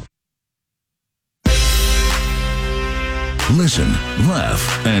Listen,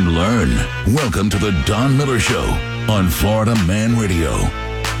 laugh, and learn. Welcome to the Don Miller Show on Florida Man Radio.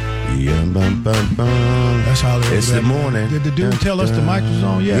 That's how it's the morning. Did the dude tell us the mic was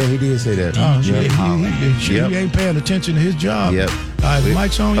on yet? Yeah, he did say that. He ain't paying attention to his job. Yep. The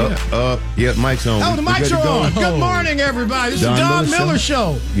mic's on yet? Yep, mic's on. Oh, the mics are on. Good morning, everybody. This is the Don Miller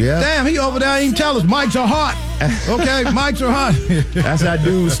Show. Yeah. Damn, he over there ain't tell us mics are hot. Okay, mics are hot. That's how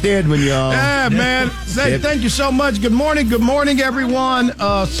dudes stared when y'all. Yeah, man. Thank you so much. Good morning, everyone.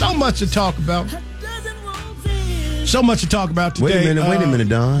 So much to talk about. So much to talk about today. Wait a minute,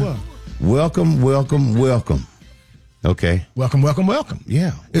 Don. What? Welcome. Okay. Welcome.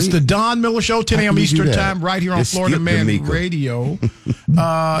 Yeah. It's the Don Miller Show, 10 a.m. Eastern Time, right here on Florida Man Radio.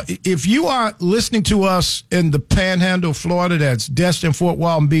 If you are listening to us in the Panhandle, Florida, that's Destin, Fort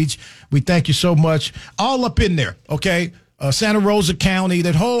Walton Beach, we thank you so much. All up in there, okay? Santa Rosa County,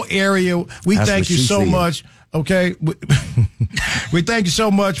 that whole area, we thank you so much. Okay, we thank you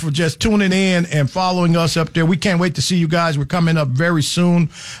so much for just tuning in and following us up there. We can't wait to see you guys. We're coming up very soon.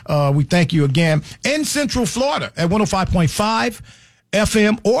 We thank you again. In Central Florida at 105.5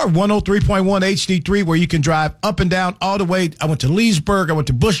 FM or 103.1 HD3, where you can drive up and down all the way. I went to Leesburg. I went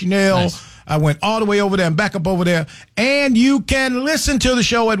to Bushnell. Nice. I went all the way over there and back up over there. And you can listen to the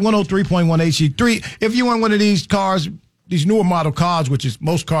show at 103.1 HD3. If you want one of these cars, these newer model cars, which is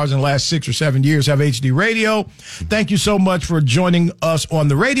most cars in the last 6 or 7 years, have HD radio. Thank you so much for joining us on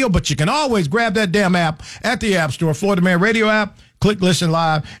the radio. But you can always grab that damn app at the App Store, Florida Man Radio app, click Listen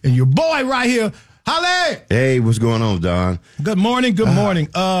Live, and your boy right here, Holly. Hey, what's going on, Don? Good morning. Good morning.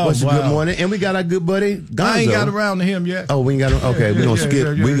 Good morning? And we got our good buddy Gonzo. I ain't got around to him yet. Oh, we ain't got him. Okay, we're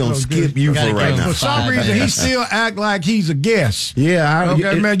gonna skip you for right now. For some reason, he still act like he's a guest. Yeah.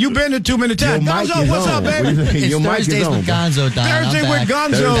 Man, you've been there too many times. Gonzo, what's up, baby? Your mic is on. Gonzo, Don. Thursday with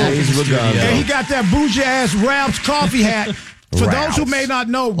Gonzo. And he got that bougie ass Ralph's coffee hat. For those who may not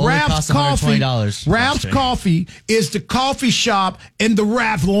know, Ralph's Coffee is the coffee shop in the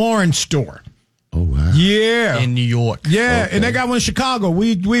Ralph Lauren store. Oh, wow. Yeah. In New York. Yeah, and they got one in Chicago.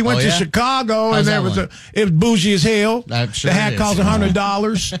 We went to Chicago, and it was bougie as hell. Sure the hat cost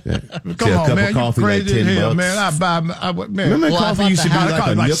 $100. Come on, man. You crazy as hell, man. Remember coffee used to be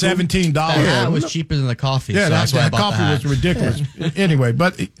like $17. The hat was cheaper than the coffee. Yeah, so that's why I bought coffee was ridiculous. Anyway,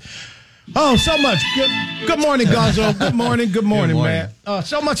 but... Oh, so much. Good morning, Gonzo. Good morning, man.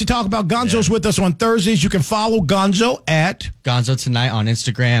 So much to talk about. Gonzo's with us on Thursdays. You can follow Gonzo at... Gonzo Tonight on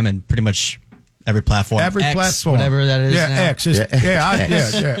Instagram and pretty much... every platform. Whatever that is. Yeah, now. X.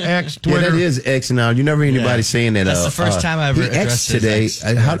 X, Twitter. Yeah, that is X now. You never hear anybody saying that. That's the first time I ever addressed today.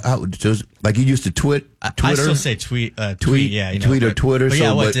 How like you used to Twitter? I still say tweet. Yeah, tweet or Twitter.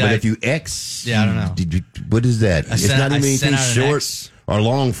 But if you X, I don't know. What is that? It's not even anything short or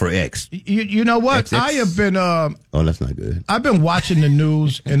long for X. You know what? XX? I have been. Oh, that's not good. I've been watching the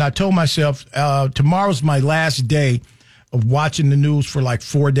news, and I told myself tomorrow's my last day of watching the news for like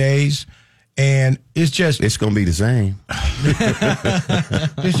 4 days. And it's going to be the same.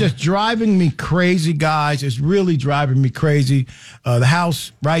 It's just driving me crazy, guys. It's really driving me crazy. The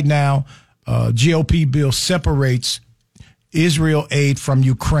House right now, GOP bill separates Israel aid from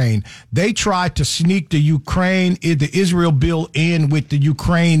Ukraine. They tried to sneak the Israel bill in with the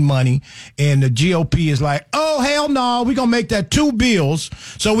Ukraine money. And the GOP is like, oh, hell no, we're going to make that 2 bills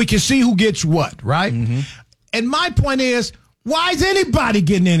so we can see who gets what, right? Mm-hmm. And my point is, why is anybody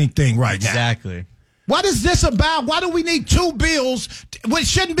getting anything right now? Exactly. What is this about? Why do we need 2 bills? Well, it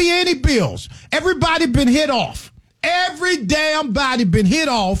shouldn't be any bills. Everybody been hit off. Every damn body been hit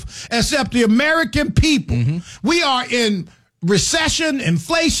off except the American people. Mm-hmm. We are in recession,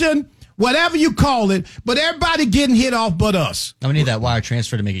 inflation, whatever you call it, but everybody getting hit off but us. We need that wire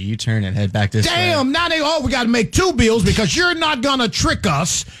transfer to make a U-turn and head back this way. Damn, now we got to make 2 bills because you're not going to trick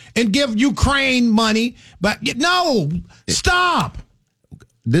us and give Ukraine money. But no, stop.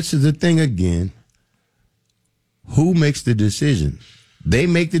 This is the thing again. Who makes the decision? They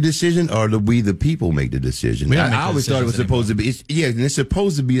make the decision, or do we, the people, make the decision? I always thought it was supposed to be. It's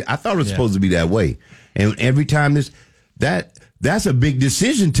supposed to be. I thought it was supposed to be that way. And every time that's a big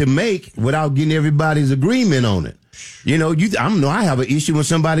decision to make without getting everybody's agreement on it. You know, I have an issue when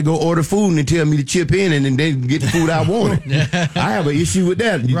somebody go order food and tell me to chip in and then they get the food I wanted. I have an issue with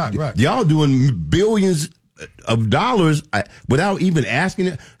that. Right. Y'all doing billions of dollars without even asking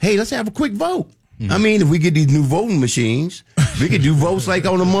it. Hey, let's have a quick vote. I mean, if we get these new voting machines, we could do votes like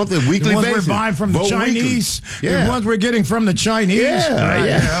on a monthly, weekly basis. The ones we're buying from the Chinese. The ones we're getting from the Chinese.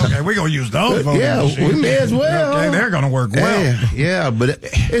 Yeah. Okay, we're going to use those voting machines. We may as well. Okay, they're going to work well. Yeah, but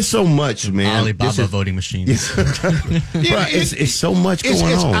it's so much, man. Alibaba voting machines. It's so much going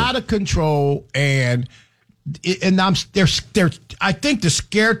on. It's out of control, and and I think the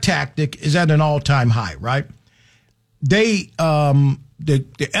scare tactic is at an all-time high, right? They, the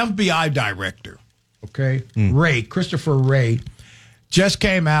FBI director, okay, Christopher Wray, just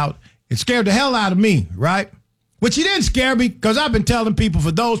came out and scared the hell out of me, right? Which he didn't scare me because I've been telling people,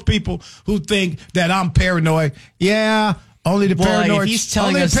 for those people who think that I'm paranoid, yeah, only the paranoid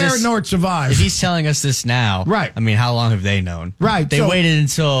survive. If he's telling us this now, right? I mean, how long have they known? Right. They waited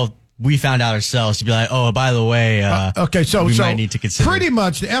until we found out ourselves to be like, oh, by the way, we might need to consider. Pretty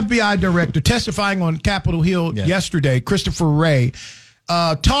much, the FBI director testifying on Capitol Hill yesterday, Christopher Wray,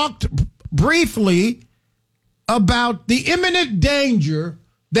 talked briefly about the imminent danger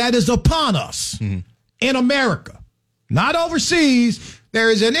that is upon us in America, not overseas. There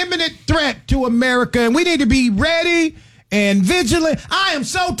is an imminent threat to America, and we need to be ready and vigilant. I am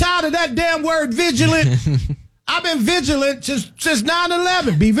so tired of that damn word vigilant. I've been vigilant since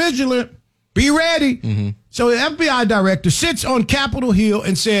 9/11. Be vigilant. Be ready. So the FBI director sits on Capitol Hill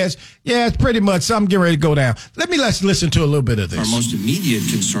and says, yeah, it's pretty much something getting ready to go down. Let's listen to a little bit of this. Our most immediate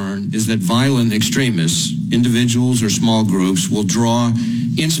concern is that violent extremists, individuals or small groups, will draw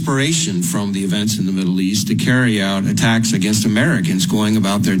inspiration from the events in the Middle East to carry out attacks against Americans going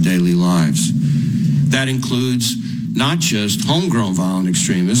about their daily lives. That includes not just homegrown violent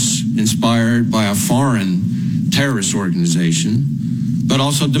extremists inspired by a foreign terrorist organization, but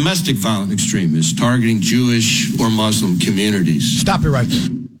also domestic violent extremists targeting Jewish or Muslim communities. Stop it right there.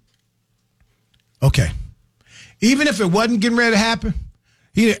 Okay. Even if it wasn't getting ready to happen,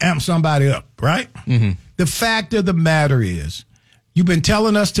 he'd amp somebody up, right? The fact of the matter is, you've been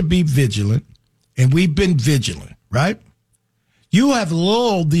telling us to be vigilant, and we've been vigilant, right? You have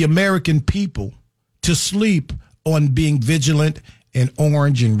lulled the American people to sleep on being vigilant and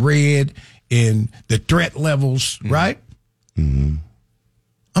orange and red and the threat levels, right?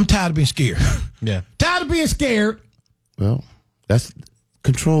 I'm tired of being scared. Yeah. Tired of being scared. Well, that's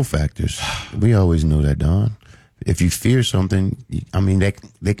control factors. We always know that, Don. If you fear something, I mean,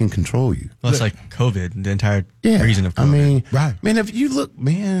 they can control you. Well, it's like COVID, the entire reason of COVID. I mean, right. Man, if you look,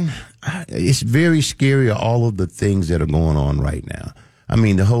 man, it's very scary, all of the things that are going on right now. I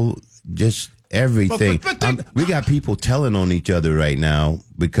mean, the whole, just everything. We got people telling on each other right now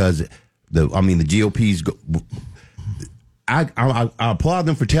because the GOP's I applaud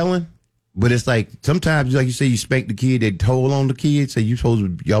them for telling, but it's like sometimes, like you say, you spank the kid, they told on the kid, say y'all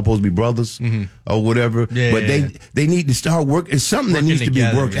supposed to be brothers or whatever. But they need to start working. It's something that needs to be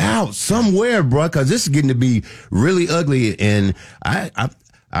worked out somewhere, bro, because this is getting to be really ugly. And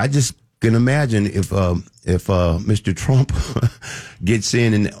I just can imagine if Mr. Trump gets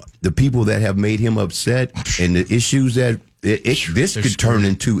in and the people that have made him upset and the issues that this could turn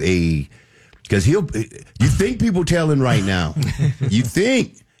into a. Because you think people telling right now. You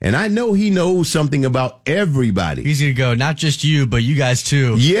think. And I know he knows something about everybody. He's going to go, not just you, but you guys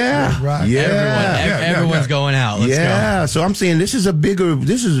too. Yeah. Right. Yeah. Everyone's going out. Let's go. So I'm saying this is a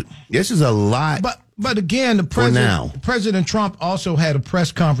lot. But again, President Trump also had a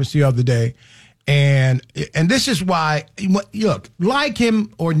press conference the other day. And this is why, look, like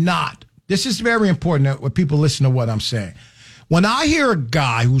him or not, this is very important when people listen to what I'm saying. When I hear a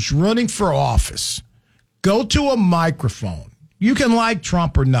guy who's running for office go to a microphone, you can like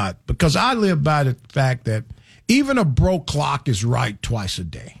Trump or not, because I live by the fact that even a broke clock is right twice a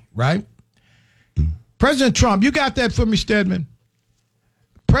day, right? President Trump, you got that for me, Stedman?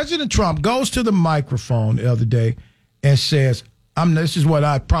 President Trump goes to the microphone the other day and says, this is what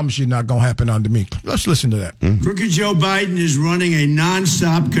I promise you not going to happen under me. Let's listen to that. Crooked Joe Biden is running a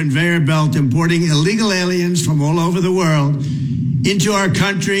nonstop conveyor belt importing illegal aliens from all over the world into our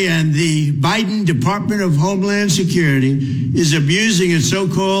country, and the Biden Department of Homeland Security is abusing its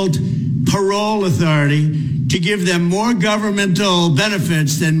so-called parole authority to give them more governmental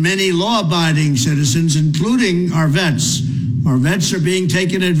benefits than many law-abiding citizens, including our vets. Our vets are being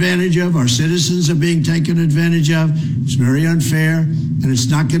taken advantage of. Our citizens are being taken advantage of. It's very unfair, and it's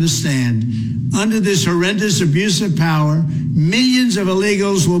not going to stand. Under this horrendous abuse of power, millions of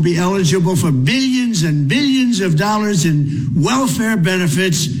illegals will be eligible for billions and billions of dollars in welfare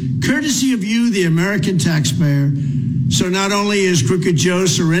benefits, courtesy of you, the American taxpayer. So not only is Crooked Joe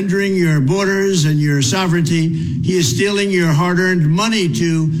surrendering your borders and your sovereignty, he is stealing your hard-earned money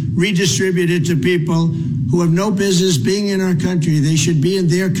to redistribute it to people who have no business being in our country. They should be in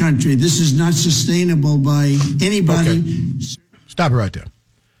their country. This is not sustainable by anybody. Okay. Stop it right there.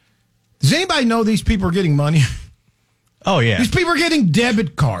 Does anybody know these people are getting money? Oh, yeah. These people are getting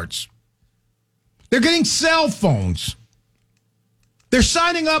debit cards. They're getting cell phones. They're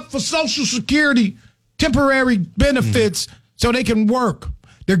signing up for Social Security temporary benefits so they can work.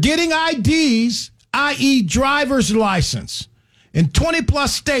 They're getting IDs i.e. driver's license. In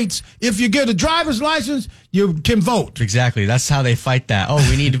 20-plus states, if you get a driver's license, you can vote. Exactly. That's how they fight that. Oh,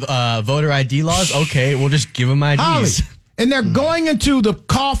 we need voter ID laws? Okay, we'll just give them IDs. Holly, and they're going into the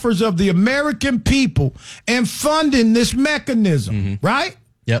coffers of the American people and funding this mechanism, right?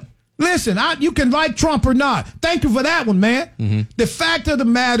 Yep. Listen, you can like Trump or not. Thank you for that one, man. The fact of the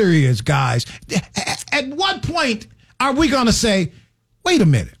matter is, guys, at what point are we going to say, wait a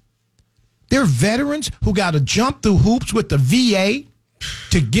minute, there are veterans who got to jump through hoops with the VA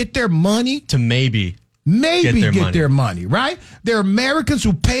to get their money? To maybe get their money, right? There are Americans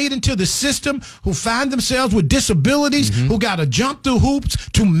who paid into the system, who find themselves with disabilities, who got to jump through hoops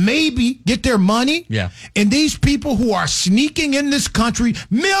to maybe get their money. Yeah. And these people who are sneaking in this country,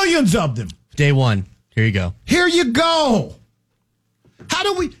 millions of them. Day one. Here you go. Here you go. How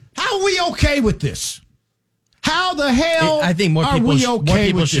are we okay with this? How the hell I think more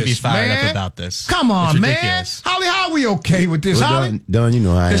people should be fired up about this. Come on, man. Holly, how are we okay with this, Holly? Don, you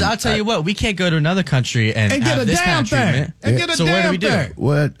know I... Because I'll tell you what, we can't go to another country and get have a this damn kind of treatment. thing. And get a so damn what do we do? thing.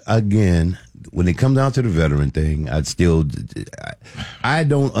 What, again, when it comes down to the veteran thing, I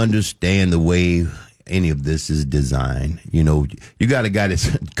don't understand the way any of this is designed. You know, you got a guy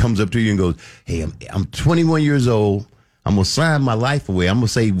that comes up to you and goes, hey, I'm 21 years old. I'm going to sign my life away. I'm going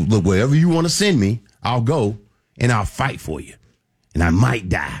to say, look, wherever you want to send me, I'll go. And I'll fight for you. And I might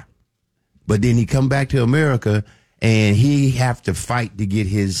die. But then he come back to America and he have to fight to get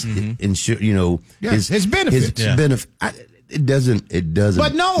his his benefits. It doesn't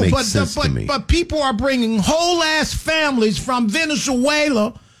make sense to me. But people are bringing whole ass families from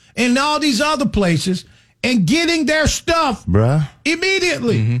Venezuela and all these other places and getting their stuff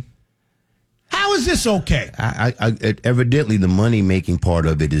immediately. How is this okay? Evidently, the money-making part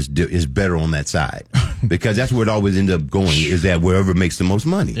of it is better on that side. Because that's where it always ends up going, is that wherever makes the most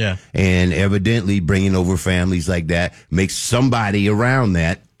money. Yeah. And evidently, bringing over families like that makes somebody around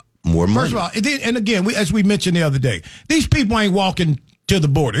that more money. First of all, and again, as we mentioned the other day, these people ain't walking to the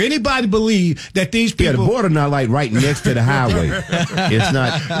border. Anybody believe that these people... Yeah, the border not like right next to the highway. It's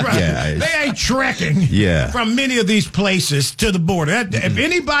not... Right. Yeah, they ain't trekking from many of these places to the border. If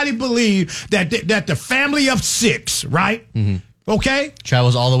anybody believe that the family of 6, right? Okay?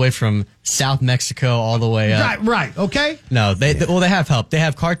 Travels all the way from South Mexico all the way up. Right, okay? No, they have help. They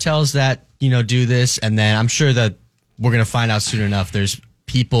have cartels that, do this, and then I'm sure that we're going to find out soon enough there's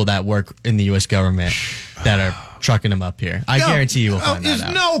people that work in the U.S. government that are trucking them up here. I guarantee you will find that out.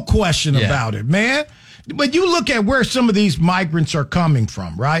 There's no question about it, man. But you look at where some of these migrants are coming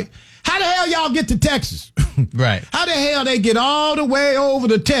from, right? How the hell y'all get to Texas? Right. How the hell they get all the way over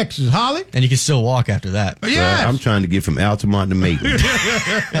to Texas, Holly? And you can still walk after that. Yeah. I'm trying to get from Altamont to Macon.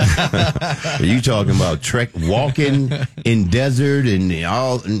 Are you talking about walking in desert and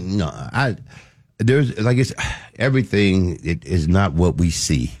all? No, there's like it's everything. It is not what we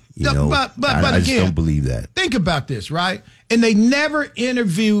see. But I just don't believe that. Think about this, right? And they never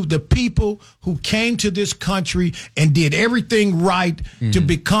interviewed the people who came to this country and did everything right to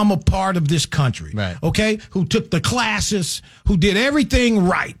become a part of this country. Right. Okay? Who took the classes, who did everything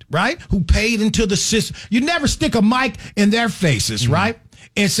right? Who paid into the system. You never stick a mic in their faces, right?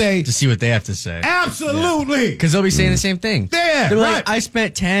 And say... To see what they have to say. Absolutely. Because they'll be saying the same thing. Yeah, they're like, I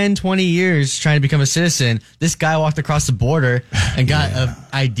spent 10, 20 years trying to become a citizen. This guy walked across the border and got an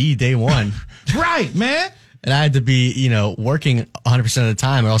ID day one. Right, man. And I had to be, working 100% of the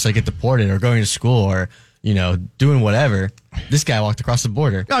time or else I get deported or going to school or, doing whatever. This guy walked across the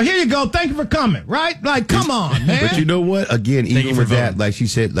border. Oh, here you go. Thank you for coming, right? Like, come on, man. But you know what? Again, even with that, like she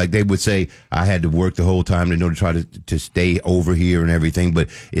said, like they would say, I had to work the whole time to try to stay over here and everything. But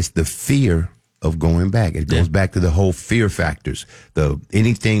it's the fear of going back. It goes back to the whole fear factors.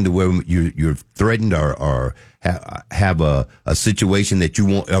 Anything to where you're threatened or have a situation that you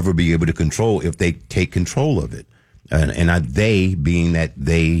won't ever be able to control if they take control of it. And they being that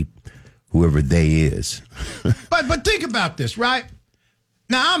they... Whoever they is. But think about this, right?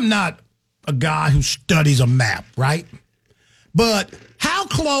 Now, I'm not a guy who studies a map, right? But how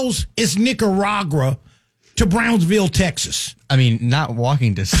close is Nicaragua to Brownsville, Texas? I mean, not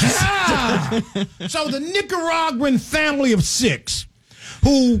walking distance. So the Nicaraguan family of 6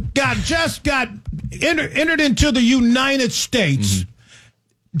 who just got entered into the United States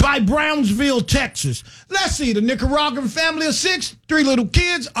by Brownsville, Texas. Let's see, the Nicaraguan family of 6, 3 little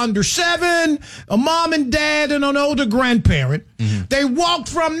kids under 7, a mom and dad, and an older grandparent. They walked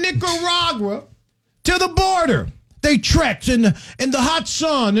from Nicaragua to the border. They trekked in the hot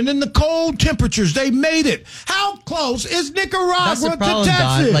sun and in the cold temperatures. They made it. How close is Nicaragua That's the problem, to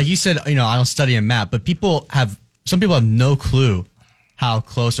Texas? Don. Like you said, I don't study a map, but some people have no clue how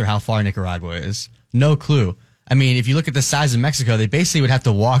close or how far Nicaragua is. No clue. I mean, if you look at the size of Mexico, they basically would have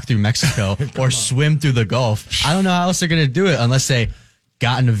to walk through Mexico or swim through the Gulf. I don't know how else they're going to do it unless they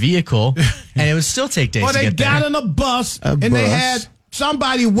got in a vehicle, and it would still take days to get there. Or they got in a bus, they had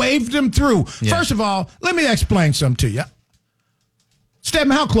somebody waved them through. Yeah. First of all, let me explain something to you.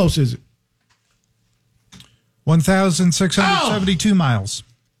 Stedman, how close is it? 1,672 miles.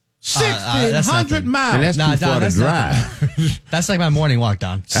 1,600 miles. And that's too far to drive. That's like my morning walk,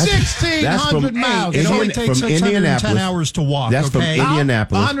 Don. 1,600 miles. It only takes 610 hours to walk. That's from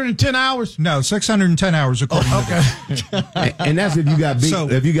Indianapolis. 110 hours? No, 610 hours according to And that's if you got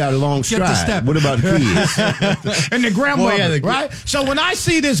if you got a long stride. What about kids? And the grandmother, right? So when I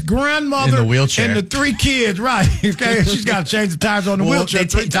see this grandmother in the wheelchair and the 3 kids, right? Okay, she's got to change the tires on the wheelchair.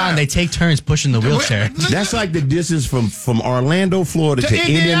 They take turns pushing the wheelchair. That's like the distance from Orlando, Florida to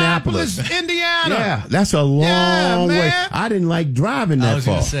Indianapolis. Indiana. Yeah, that's a long way. I didn't like driving that far. I was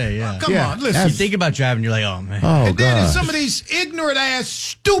going to say, yeah. Come on, listen. You think about driving, you're like, oh, man. Oh, and then some of these ignorant ass,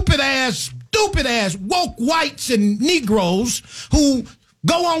 stupid ass, woke whites and Negroes who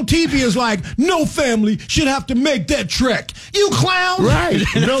go on TV is like, no family should have to make that trek. You clown. Right.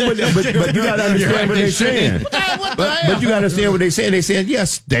 No, but you got to understand what they're saying. But you got to understand what they're saying. They're saying,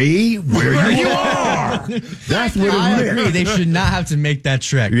 yes, stay where you are. That's what I agree. They should not have to make that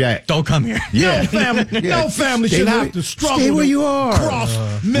trek. Yeah. Don't come here. Yeah. No family should have to struggle. Stay where you are.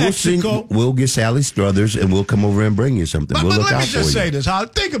 Cross Mexico. We'll get Sally Struthers and we'll come over and bring you something. But let me just say this.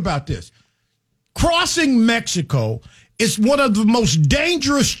 Think about this. Crossing Mexico is one of the most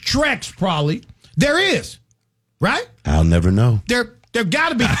dangerous treks probably there is, right? I'll never know. There got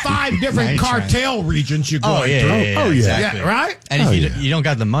to be 5 different cartel regions you're going through. Oh, yeah. Exactly. Right? And if you don't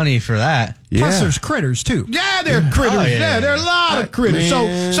got the money for that. Plus, there's critters, too. Yeah, there are critters. There are a lot of critters.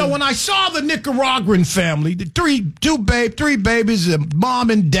 So when I saw the Nicaraguan family, the 3 babies, the mom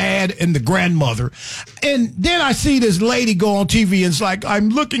and dad and the grandmother, and then I see this lady go on TV and it's like, I'm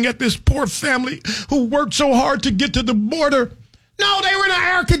looking at this poor family who worked so hard to get to the border. No, they were in an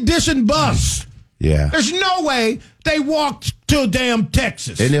air-conditioned bus. Yeah. There's no way they walked to damn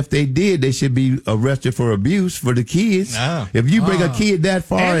Texas. And if they did, they should be arrested for abuse for the kids. Oh. If you bring a kid that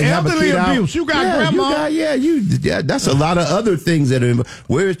far and have a kid abuse. You got grandma. That's a lot of other things that are.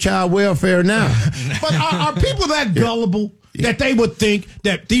 Where's child welfare now? But are people that gullible that they would think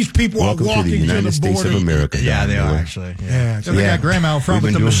that these people Welcome are walking to the United the States border? of America. Yeah, they are actually. Yeah. So they got grandma out front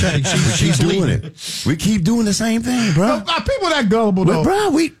with the machete. She's doing it. We keep doing the same thing, bro. Are people that gullible though?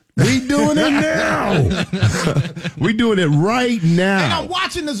 Bro, we doing it now. We doing it right now. And I'm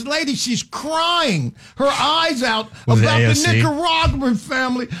watching this lady. She's crying her eyes out about the Nicaraguan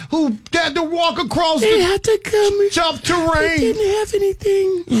family who had to walk across the tough terrain. They didn't have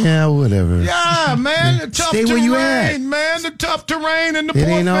anything. Yeah, whatever. Yeah, man. The tough Stay terrain, where you at. man. The tough terrain and the It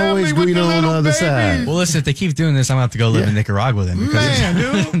poor ain't family always with green the on little the other babies. side. Well, listen, if they keep doing this, I'm going to have to go live in Nicaragua then. Man,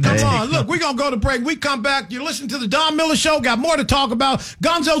 dude. Come on. Look, we're going to go to break. We come back. You listen to the Don Miller Show. Got more to talk about.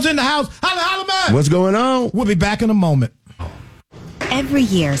 Gonzo's in the house. Holla, holla, man. What's going on? We'll be back in a moment. Every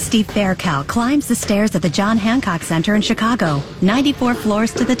year, Steve Faircal climbs the stairs at the John Hancock Center in Chicago, 94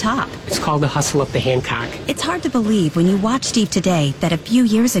 floors to the top. It's called the hustle up the Hancock. It's hard to believe when you watch Steve today that a few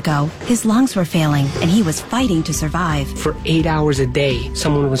years ago, his lungs were failing and he was fighting to survive. For 8 hours a day,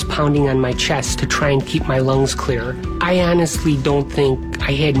 someone was pounding on my chest to try and keep my lungs clear. I honestly don't think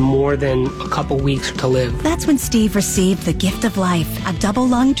I had more than a couple weeks to live. That's when Steve received the gift of life, a double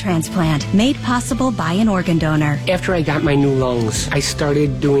lung transplant made possible by an organ donor. After I got my new lungs, I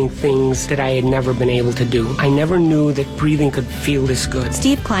started doing things that I had never been able to do. I never knew that breathing could feel this good.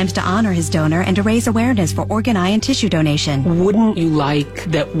 Steve climbs to honor his donor and to raise awareness for organ, eye, and tissue donation. Wouldn't you like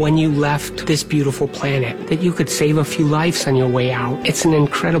that when you left this beautiful planet, that you could save a few lives on your way out? It's an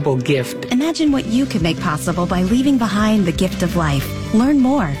incredible gift. Imagine what you could make possible by leaving behind the gift of life. Learn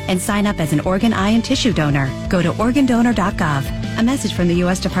more and sign up as an organ, eye, and tissue donor. Go to organdonor.gov. A message from the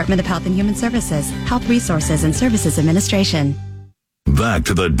U.S. Department of Health and Human Services, Health Resources and Services Administration. Back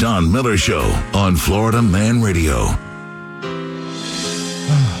to the Don Miller Show on Florida Man Radio.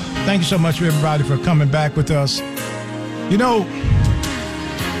 Thank you so much, everybody, for coming back with us. You know,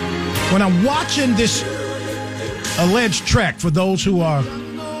 when I'm watching this alleged trek for those who are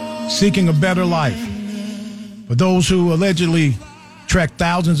seeking a better life, for those who allegedly trek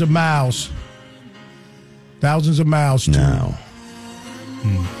thousands of miles to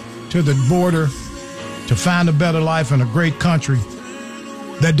the border to find a better life in a great country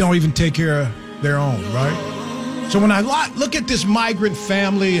that don't even take care of their own, right? So when I look at this migrant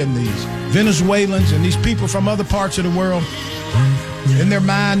family and these Venezuelans and these people from other parts of the world, in their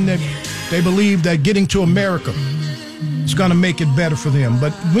mind, they believe that getting to America is going to make it better for them.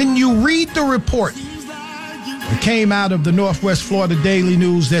 But when you read the report that came out of the Northwest Florida Daily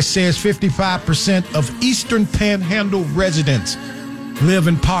News that says 55% of Eastern Panhandle residents live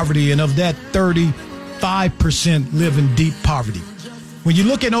in poverty, and of that 35% live in deep poverty. When you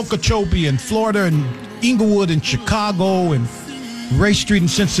look at Okeechobee and Florida and Inglewood and Chicago and Ray Street in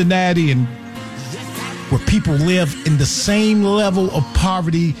Cincinnati, and where people live in the same level of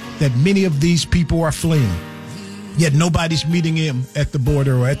poverty that many of these people are fleeing, yet nobody's meeting them at the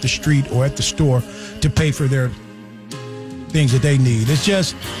border or at the street or at the store to pay for their things that they need. It's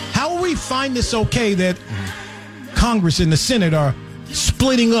just, how will we find this okay that Congress and the Senate are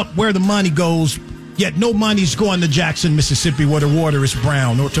splitting up where the money goes, yet no money's going to Jackson, Mississippi, where the water is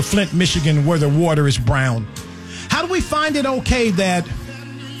brown, or to Flint, Michigan, where the water is brown? How do we find it okay that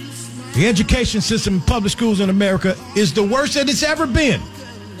the education system in public schools in America is the worst that it's ever been,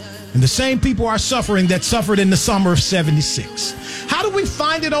 and the same people are suffering that suffered in the summer of 76? How do we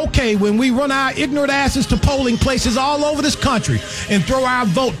find it okay when we run our ignorant asses to polling places all over this country and throw our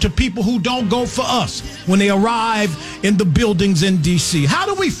vote to people who don't go for us when they arrive in the buildings in D.C.? How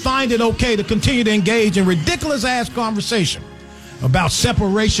do we find it okay to continue to engage in ridiculous-ass conversation about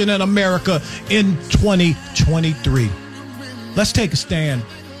separation in America in 2023? Let's take a stand.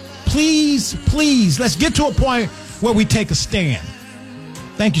 Please, please, let's get to a point where we take a stand.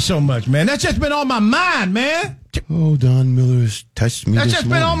 Thank you so much, man. That's just been on my mind, man. Oh, Don Miller's touched me. That's just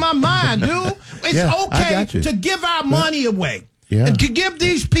been on my mind, dude. It's okay to give our money away. Yeah. And to give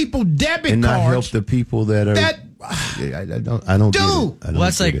these people debit and cards. And not help the people that are... I don't get it. Well,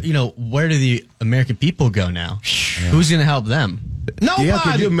 that's like, where do the American people go now? Yeah. Who's going to help them? Nobody. Yeah,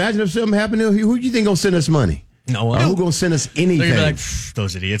 could you imagine if something happened? Who do you think going to send us money? No one. Who's going to send us anything? They're gonna be like,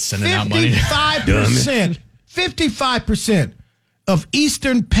 those idiots sending out money. 55% of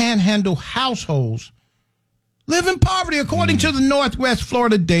Eastern Panhandle households live in poverty, according to the Northwest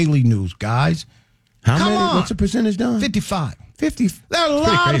Florida Daily News, guys. How many? What's the percentage, Don? 55. 50. There are a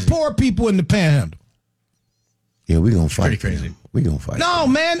lot of poor people in the Panhandle. Yeah, we're going to fight. Pretty crazy. We're going to fight. No,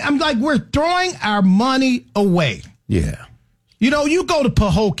 man, I'm like, we're throwing our money away. Yeah. You go to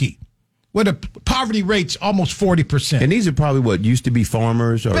Pahokee, where the poverty rate's almost 40%. And these are probably what used to be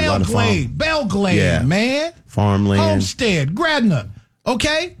farmers or a lot of farmers. Belglade, man. Farmland. Homestead, Gradna.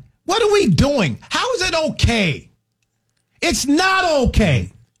 Okay? What are we doing? How is it okay? It's not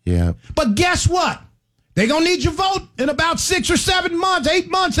okay. Yeah. But guess what? They're going to need your vote in about 6 or 7 months, 8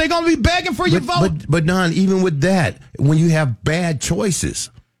 months. They're going to be begging for your vote. But Don, even with that, when you have bad choices,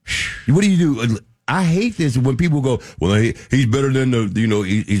 what do you do? I hate this when people go, well, he's better than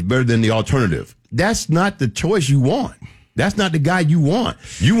he's better than the alternative. That's not the choice you want. That's not the guy you want.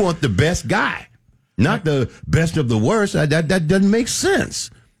 You want the best guy, not the best of the worst. That doesn't make sense.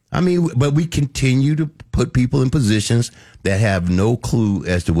 I mean, but we continue to put people in positions that have no clue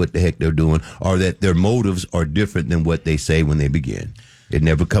as to what the heck they're doing, or that their motives are different than what they say when they begin. It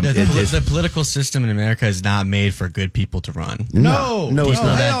never comes. The political system in America is not made for good people to run. No, it's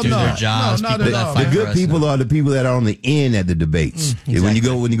not. That do their jobs. The good people are the people that are on the end at the debates. Exactly.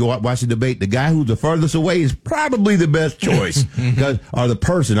 When you go watch the debate, the guy who's the furthest away is probably the best choice, or the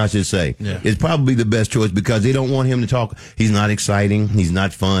person, I should say, is probably the best choice, because they don't want him to talk. He's not exciting. He's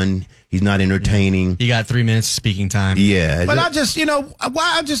not fun. He's not entertaining. You got 3 minutes speaking time. Yeah, but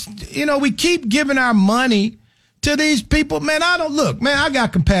we keep giving our money to these people. Man, I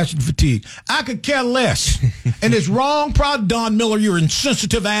got compassion fatigue. I could care less. And it's wrong. Probably Don Miller, you're an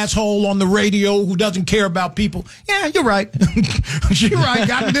insensitive asshole on the radio who doesn't care about people. Yeah, you're right. You're right.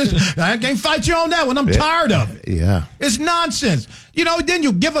 Got this. I can't fight you on that one. I'm tired of it. Yeah. It's nonsense. Then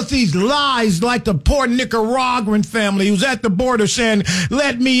you give us these lies like the poor Nicaraguan family who's at the border saying,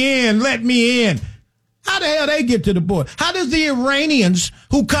 let me in, let me in. How the hell they get to the border? How does the Iranians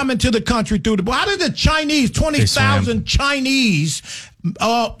who come into the country through the border? How do the Chinese, 20,000 Chinese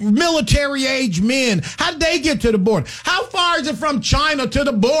military-age men, how did they get to the border? How far is it from China to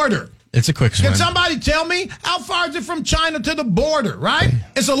the border? It's a quick swim. Can somebody tell me how far is it from China to the border, right?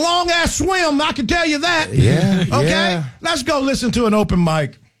 It's a long-ass swim, I can tell you that. Yeah. Okay? Yeah. Let's go listen to an open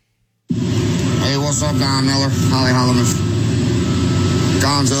mic. Hey, what's up, Don Miller? Holly Holloman.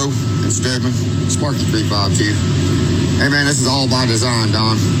 Gonzo. Stedman, Sparky 35 Chief. Hey man, this is all by design,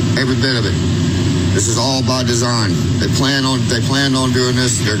 Don. Every bit of it. This is all by design. They planned on doing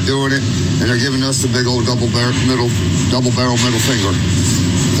this. They're doing it, and they're giving us the big old double barrel middle finger.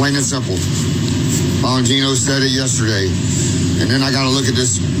 Plain and simple. Bongino said it yesterday, and then I got to look at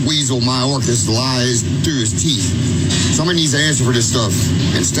this weasel Mayorkas lies through his teeth. Somebody needs to answer for this stuff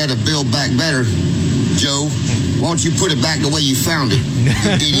instead of build back better. Joe, why don't you put it back the way you found it,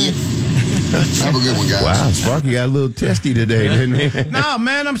 you idiot? Have a good one, guys. Wow, Sparky got a little testy today, didn't he? No,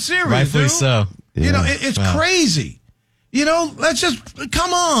 man, I'm serious. Rightfully dude. so. Yeah. You know, it's crazy. You know, let's just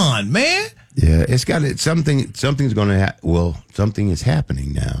come on, man. Yeah, it's got it. Something's going to happen. Well, something is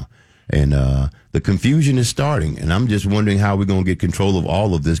happening now, and the confusion is starting. And I'm just wondering how we're going to get control of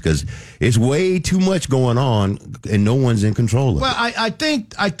all of this, because it's way too much going on, and no one's in control of it. Well, I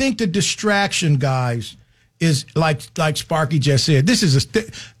think the distraction, guys, is like Sparky just said. This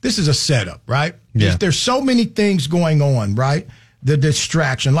is a setup, right? Yeah. There's so many things going on, right? The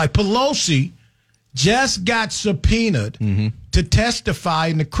distraction, like Pelosi just got subpoenaed to testify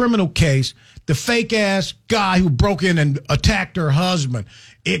in the criminal case. The fake ass guy who broke in and attacked her husband,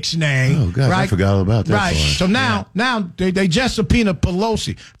 Ixnay. Oh God, right? I forgot all about that. Right. Part. So now they just subpoenaed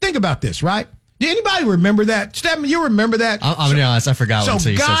Pelosi. Think about this, right? Did anybody remember that? Stephen, you remember that? I'm going to be honest, I forgot.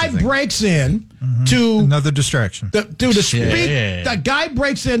 So guy breaks in to another distraction. The guy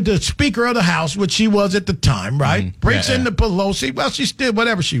breaks into the Speaker of the House, which she was at the time, right? Breaks into Pelosi. Well, she still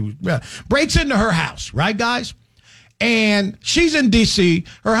whatever she was. Breaks into her house, right, guys? And she's in D.C.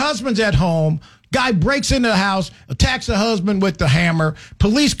 Her husband's at home. Guy breaks into the house, attacks the husband with the hammer.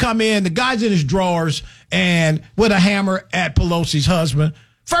 Police come in. The guy's in his drawers and with a hammer at Pelosi's husband.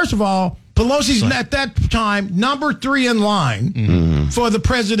 First of all, Pelosi's at that time number 3 in line for the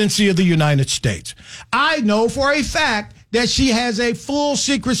presidency of the United States. I know for a fact that she has a full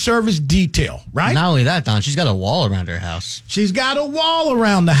Secret Service detail, right? Not only that, Don, she's got a wall around her house. She's got a wall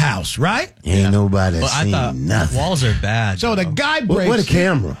around the house, right? Ain't nobody seen nothing. Walls are bad. So the guy breaks. What a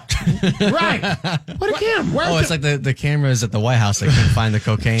camera. Right. What a camera. It's like the cameras at the White House. They couldn't find the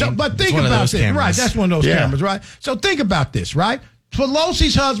cocaine. So, but think about this. Cameras. Right, that's one of those cameras, right? So think about this, right?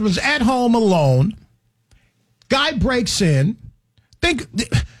 Pelosi's husband's at home alone. Guy breaks in.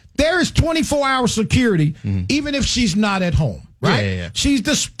 There is 24-hour security, even if she's not at home, right? Yeah. She's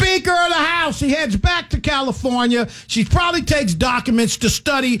the Speaker of the House. She heads back to California. She probably takes documents to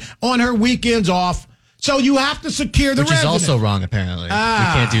study on her weekends off. So you have to secure the residence. Which is also wrong, apparently. We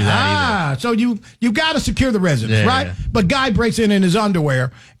can't do that either. So you got to secure the residence, right? Yeah. But guy breaks in his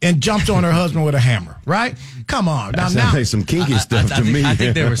underwear and jumps on her husband with a hammer, right? Come on. That sounds like some kinky stuff to me. I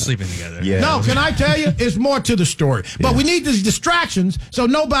think they were sleeping together. Yeah. No, can I tell you? It's more to the story. But we need these distractions so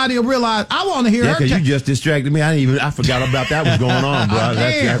nobody will realize. I want to hear her. Because you just distracted me. I forgot about that was going on, bro.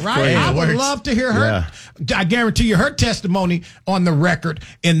 That's right? crazy. I would love to hear her. Yeah. I guarantee you her testimony on the record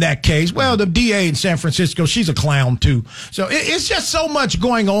in that case. Well, the DA in San Francisco, she's a clown too. So it's just so much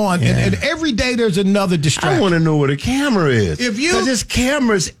going on, and every day there's another distraction. I want to know what a camera is. Because there's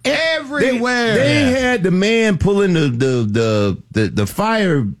cameras everywhere. They had the man pulling the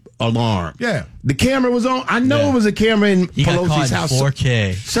fire alarm. Yeah. The camera was on. I know it was a camera in Pelosi's house.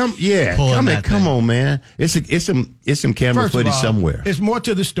 4K. Come on, man. It's some camera footage somewhere. It's more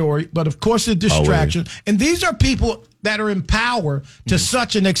to the story, but of course the distraction. And these are people that are in power to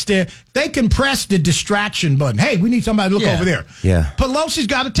such an extent they can press the distraction button. Hey, we need somebody to look over there. Yeah. Pelosi's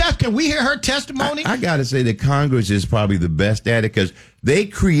got a test. Can we hear her testimony? I got to say that Congress is probably the best at it because they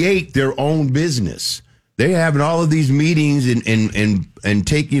create their own business. They're having all of these meetings and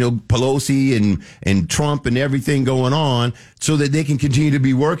take, Pelosi and Trump and everything going on so that they can continue to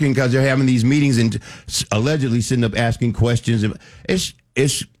be working because they're having these meetings and allegedly sitting up asking questions.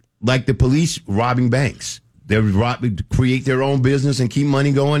 It's like the police robbing banks. They create their own business and keep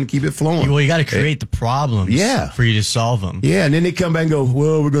money going and keep it flowing. Well, you got to create the problems for you to solve them. Yeah, and then they come back and go,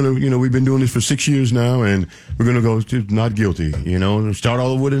 well, we're going to, we've been doing this for 6 years now, and we're going to go to not guilty, start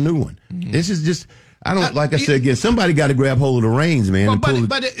all over with a new one. This is just... I don't like I said again. Somebody got to grab hold of the reins, man.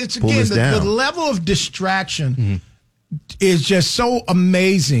 But it's again the level of distraction is just so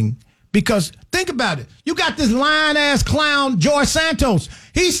amazing because think about it. You got this lying ass clown George Santos.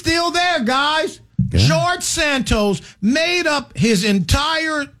 He's still there, guys. Yeah. George Santos made up his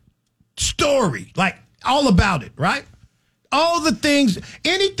entire story, like all about it, right? All the things,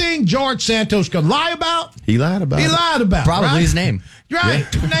 anything George Santos could lie about, he lied about. Probably his name. Right.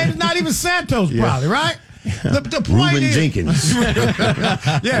 Yeah. Name is not even Santos, probably, right? The point Reuben is, Jenkins.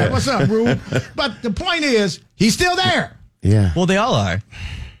 What's up, Reuben? But the point is, he's still there. Yeah. Well, they all are.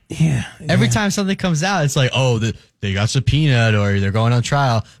 Yeah. Every time something comes out, it's like, oh, they got subpoenaed or they're going on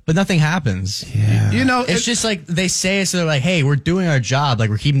trial, but nothing happens. Yeah. It's just like they say it, so they're like, hey, we're doing our job, like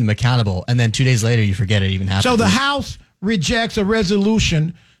we're keeping them accountable, and then 2 days later, you forget it even happened. So the House rejects a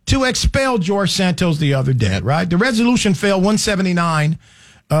resolution to expel George Santos the other day, right? The resolution failed 179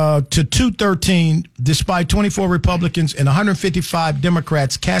 to 213, despite 24 Republicans and 155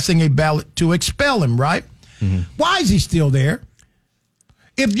 Democrats casting a ballot to expel him, right? Mm-hmm. Why is he still there?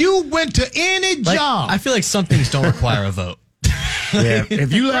 If you went to any job... I feel like some things don't require a vote. Yeah,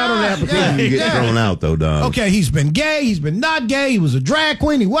 if you lied on the application, you get thrown out, though, Don. Okay, he's been gay. He's been not gay. He was a drag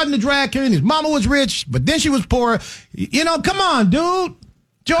queen. He wasn't a drag queen. His mama was rich, but then she was poor. You know, come on, dude.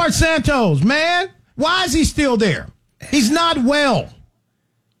 George Santos, man. Why is he still there? He's not well.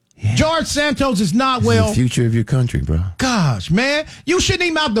 Yeah. George Santos is not well. The future of your country, bro. Gosh, man. You shouldn't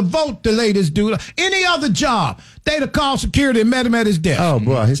even have to vote to lay this dude. Any other job, they'd have called security and met him at his desk. Oh,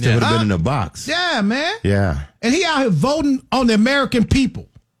 bro, he still would have been in the box. Yeah, man. Yeah. And he out here voting on the American people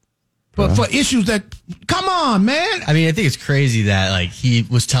for issues that, come on, man. I mean, I think it's crazy that, like, he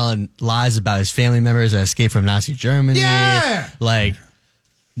was telling lies about his family members that escaped from Nazi Germany. Yeah. Like,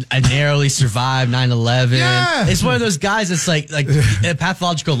 I narrowly survived 9/11. Yeah. It's one of those guys that's like a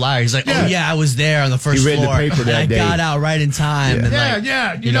pathological liar. He's like, oh yeah, I was there on the first floor. He read the paper that day. I got out right in time.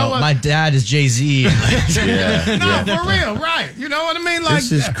 Yeah. And You know what? My dad is Jay-Z. For real, right. You know what I mean? Like,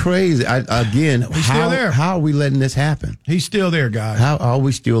 this is crazy. How are we letting this happen? He's still there, guys. How are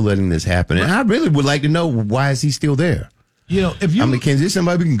we still letting this happen? And I really would like to know, why is he still there? You know, if you, I mean, can this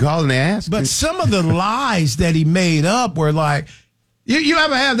somebody we can call and ask? But some of the lies that he made up were like, you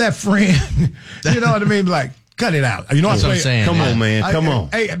ever have that friend, you know what I mean? Like, cut it out. You know what I'm saying? Come on, man. Come on.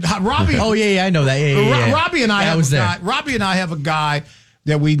 Hey, Robbie. Oh, yeah, I know that. Yeah. Robbie and I have a guy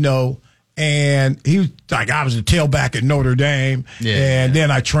that we know, and he was like, I was a tailback at Notre Dame, and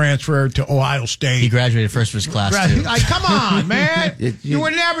then I transferred to Ohio State. He graduated first of his class, too. Like, come on, man. You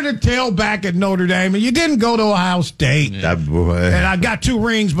were never the tailback at Notre Dame, and you didn't go to Ohio State. Yeah. And I got 2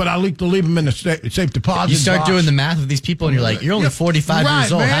 rings, but I leaked to leave them in the safe deposit You start box. doing the math with these people, and you're like, you're only 45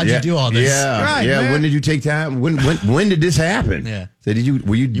 years old. Man. How'd you do all this? Man. When did you take time? When did this happen? Yeah. So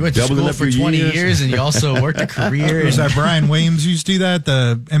were you went to doubling school up for 20 years, and you also worked a career. Was that Brian Williams used to do that,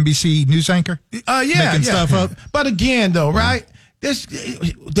 the NBC news anchor? Making stuff up. But again, though, right?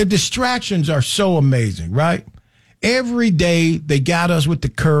 The distractions are so amazing, right? Every day they got us with the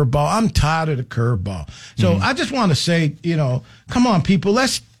curveball. I'm tired of the curveball. So I just want to say, come on, people,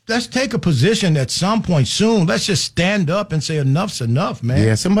 let's take a position at some point soon. Let's just stand up and say enough's enough, man.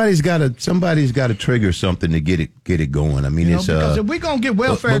 Yeah, somebody's got to trigger something to get it going. I mean, because if we're gonna get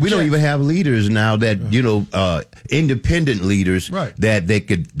welfare, but we don't even have leaders now that independent leaders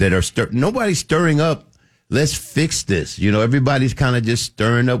that are nobody's stirring up. Let's fix this. Everybody's kind of just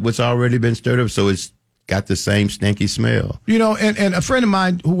stirring up what's already been stirred up, so it's got the same stinky smell. And a friend of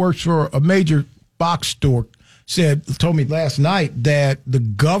mine who works for a major box store told me last night that the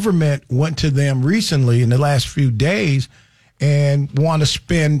government went to them recently in the last few days and want to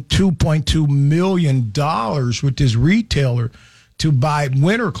spend $2.2 million with this retailer to buy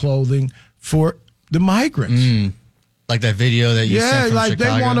winter clothing for the migrants. Like that video that you sent from like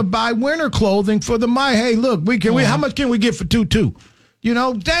Chicago? They want to buy winter clothing for the Hey, look, how much can we get for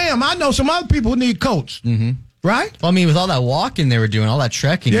 2.2? Damn, I know some other people who need coats. Mm-hmm. Right? Well, I mean, with all that walking they were doing, all that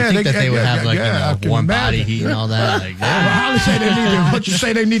trekking, you think that they would have warm body heat and all that. Like, Holly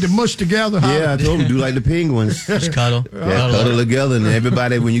say they need to mush together. Yeah, I told them do like the penguins. Just cuddle. Cuddle together, and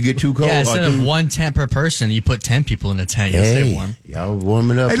everybody, when you get too cold. Yeah, instead of 1 tent per person, you put 10 people in a tent. You'll stay warm. Y'all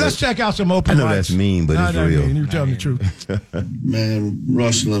warming up. Hey, let's check out some open mics. I know that's mean, but it's real. You're telling the truth. Man,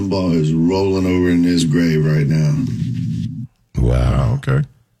 Rush Limbaugh is rolling over in his grave right now. Wow. Okay.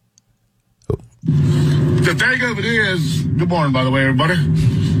 The thing of it is, good morning, by the way, everybody.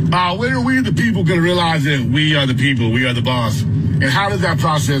 When are we, the people, going to realize that we are the people, we are the boss? And how does that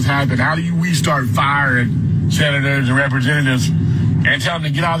process happen? How do we start firing senators and representatives and tell them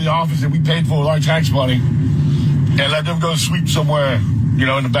to get out of the office that we paid for with our tax money and let them go sweep somewhere,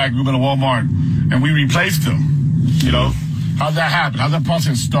 in the back room in a Walmart, and we replace them? How's that happen? How's that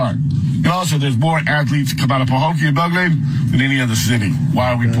process start? And also, there's more athletes come out of Pahokee and Bug Lane than any other city.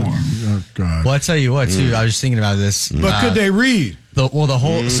 Why are we poor? Oh, God. Well, I tell you what, too. I was just thinking about this. But could they read? The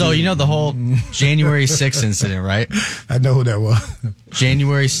whole. So the whole January 6th incident, right? I know who that was.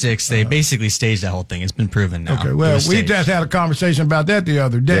 January 6th, they basically staged that whole thing. It's been proven now. Okay, well, we just had a conversation about that the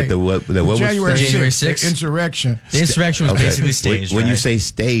other day. What January 6th, was the insurrection. The insurrection was basically staged. When you say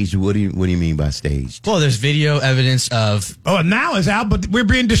staged, what do you mean by staged? Well, there's video evidence of. Oh, now it's out, but we're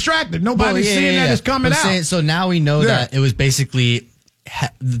being distracted. Nobody's seeing that it's coming out. So now we know that it was basically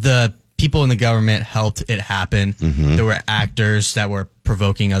the people in the government helped it happen. Mm-hmm. There were actors that were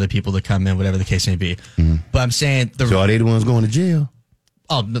provoking other people to come in, whatever the case may be. Mm-hmm. But I'm saying... So are they the ones going to jail?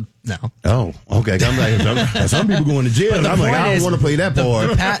 Oh, no. Oh, okay. I'm like, some people going to jail. I'm like, I don't want to play that part.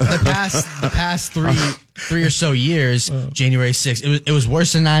 The past three or so years, January 6th, it was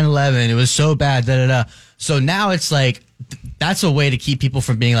worse than 9/11. It was so bad, da-da-da. So now it's like, that's a way to keep people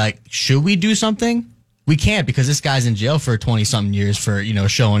from being like, should we do something? We can't, because this guy's in jail for 20-something years for,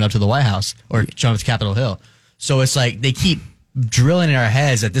 showing up to the White House or showing up to Capitol Hill. So it's like they keep drilling in our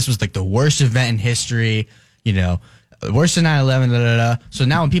heads that this was like the worst event in history, worse than 9/11, So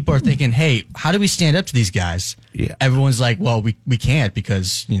now when people are thinking, hey, how do we stand up to these guys? Yeah. Everyone's like, well, we can't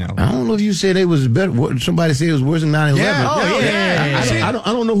because, I don't know if you said it was better. Somebody said it was worse than 9/11. Yeah. I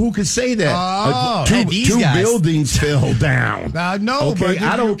don't know who could say that. Two guys. buildings fell down. I know. Okay,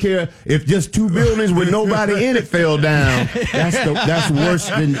 I don't care if just two buildings with nobody in it fell down. That's worse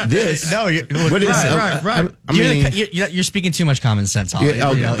than this. No, right. You're speaking too much common sense, Holly.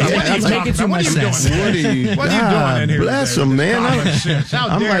 He's making too much sense. What are you doing in here? Bless him, man.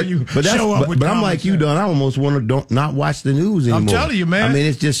 How dare you show up with But I'm like you, Don. I almost want to not watch the news anymore. I'm telling you, man. I mean,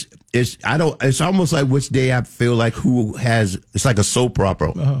 it's almost like which day I feel like it's like a soap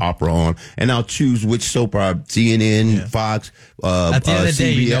opera on, and I'll choose which soap opera, CNN, Fox, at the end of the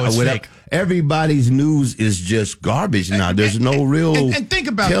day, CBS, it's whatever. fake. Everybody's news is just garbage now. There's no real. And think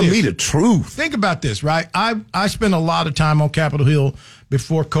about tell this. me the truth. Think about this, right? I spent a lot of time on Capitol Hill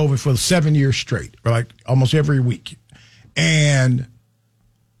before COVID for 7 years straight, like almost every week. And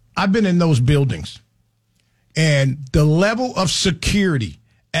I've been in those buildings. And the level of security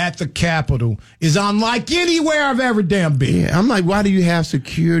at the Capitol is unlike anywhere I've ever damn been. Yeah, I'm like, why do you have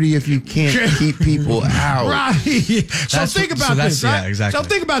security if you can't keep people out? Right. So think about this, right? Yeah, exactly. So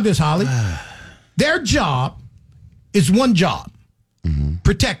think about this, Holly. Their job is one job.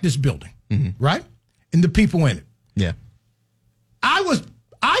 Protect this building, right? And the people in it. Yeah. I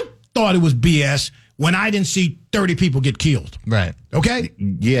thought it was BS when I didn't see 30 people get killed. Right. Okay?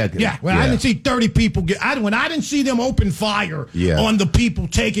 Yeah. When I didn't see 30 people when I didn't see them open fire on the people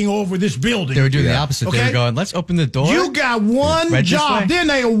taking over this building. They were doing the opposite. Okay? They were going, let's open the door. You got one job. Then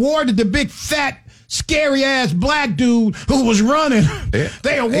they awarded the big fat scary ass black dude who was running.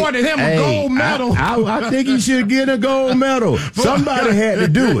 They awarded him a gold medal. I think he should get a gold medal. Somebody had to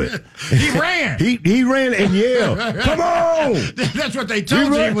do it. He ran. He ran and yelled, "Come on!" That's what they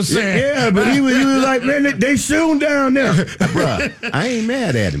told you he was saying. Yeah, but he was like, "Man, they soon down there." Bruh, I ain't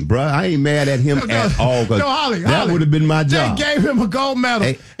mad at him, bruh. I ain't mad at him at all. Holly, that would have been my job. They gave him a gold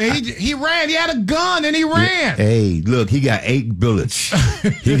medal, and he ran. He had a gun, and he ran. Hey, look, he got 8 bullets.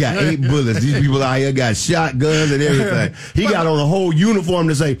 He got 8 bullets. These people out here got shotguns and everything. He got on a whole uniform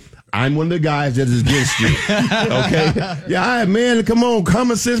to say, I'm one of the guys that is against you. Okay? Yeah, man, come on,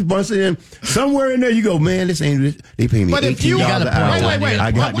 common sense busting in. Somewhere in there you go, man, this ain't, they pay me $18 an hour. Wait,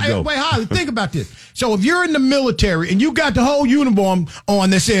 I got to go. Wait, Holly, think about this. So if you're in the military and you got the whole uniform on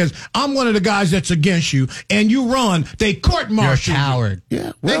that says, I'm one of the guys that's against you, and you run, they court-martial you. You're a coward.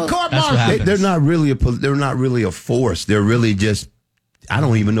 Yeah, well, they court-martial you. They're not really a force. They're really just, I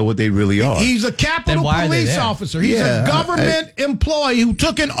don't even know what they really are. He's a Capitol Police officer. He's a government employee who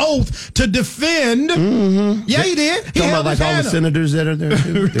took an oath to defend. Yeah, he did. He talking about like all the senators that are there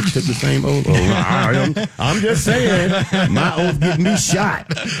too. They took the same oath. I'm just saying, my oath get me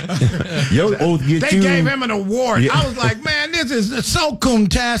shot. Your oath get they you. They gave him an award. Yeah. I was like, man, this is so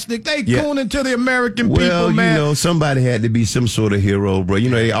coon-tastic. They cooning to the American people, man. Well, somebody had to be some sort of hero, bro.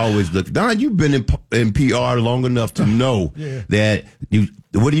 They always look. Don, you've been in PR long enough to know that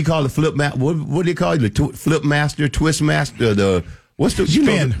what do you call the flip master? What do you call it? The flip master, twist master, what's the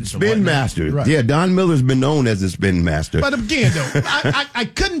spin master? Right. Yeah, Don Miller's been known as the spin master. But again, though,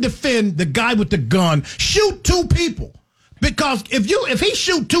 I couldn't defend the guy with the gun. Shoot 2 people, because if he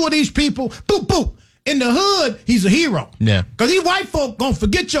shoot 2 of these people, boop boop. In the hood, he's a hero. Yeah. Because these white folk gonna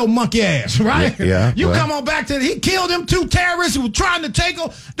forget your monkey ass, right? Yeah. You come on back to he killed them 2 terrorists who were trying to take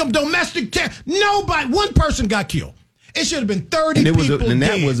them domestic terrorists. Nobody, one person got killed. It should have been 30 people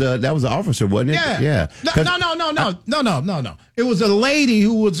dead. That was an officer, wasn't it? Yeah. No. It was a lady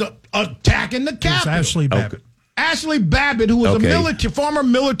who was attacking the Capitol. Ashley Babbitt. Okay. Ashley Babbitt, who was a former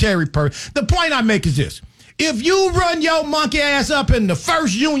military person. The point I make is this. If you run your monkey ass up in the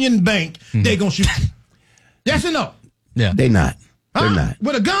First Union Bank, they gonna shoot you. Yes or no? Yeah. They not. They're not.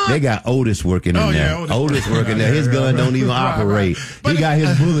 With a gun? They got Otis working in there. Otis working there. His gun don't even operate. He got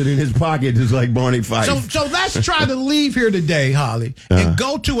his bullet in his pocket just like Barney Fife. So let's try to leave here today, Holly, and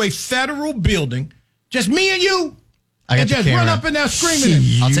go to a federal building, just me and you, and just run up in there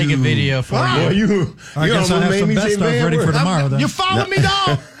screaming. I'll take a video for you. I guess I have some best stuff ready for tomorrow, then. You follow me,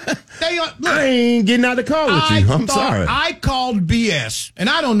 dog? I ain't getting out of the car with you. I'm sorry. I called BS, and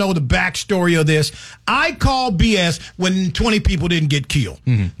I don't know the backstory of this. I called BS when 20 people didn't get killed.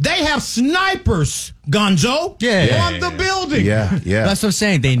 They have snipers, Gonzo, on the building. Yeah. That's what I'm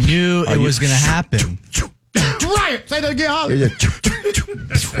saying. They knew it was going to happen. riot. Say that again, Holly.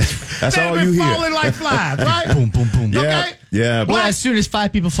 That's all you hear. Falling like flies, right? Boom, boom, boom. Okay. Yeah. Well, as soon as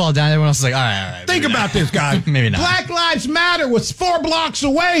 5 people fall down, everyone else is like, all right. Think about this, guys. Maybe not. Black Lives Matter was 4 blocks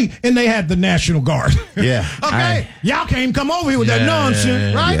away, and they had the National Guard. Yeah. Okay. Y'all can't come over here with that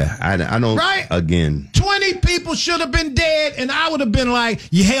nonsense, right? Yeah. I don't. Right? Again. 20 people should have been dead, and I would have been like,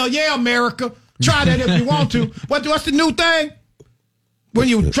 hell yeah, America. Try that if you want to. What's the new thing? When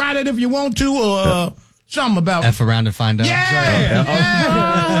you try that if you want to, or something about F around and find out.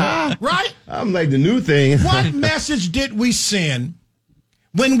 Yeah. Right? I'm like the new thing. What message did we send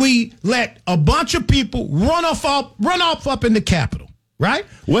when we let a bunch of people run off up in the Capitol? Right?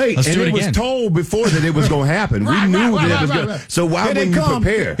 Wait, Let's and do it it was again. told before that it was going to happen. We knew that it was going to. So why wouldn't you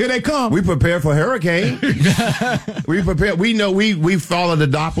prepare? Here they come. We prepare for hurricane. We prepare. We know we follow the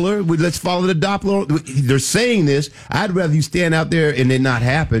Doppler. Let's follow the Doppler. They're saying this. I'd rather you stand out there and it not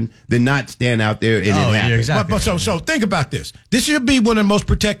happen than not stand out there and it happen. Exactly. But so think about this. This should be one of the most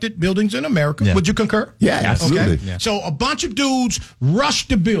protected buildings in America. Yeah. Would you concur? Yeah, absolutely. Okay. Yeah. So a bunch of dudes rush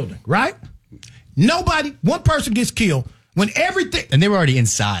the building, right? One person gets killed. When everything... And they were already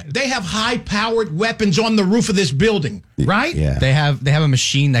inside. They have high-powered weapons on the roof of this building, right? Yeah. They have a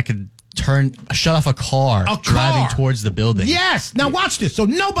machine that could shut off a car driving towards the building. Yes. Now watch this. So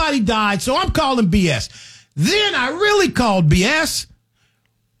nobody died, so I'm calling BS. Then I really called BS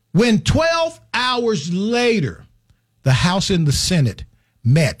when 12 hours later, the House and the Senate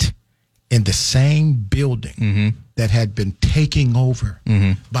met in the same building that had been taken over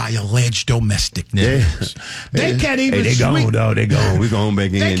by alleged domestic violence. They can't even they sweep. They gone. We're going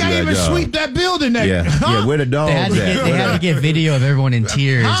back in. They can't even sweep that building. Yeah, where the dogs at? They had to get video of everyone in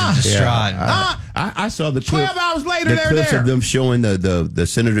tears and distraught. I saw the 12 hours later, the clips of them showing the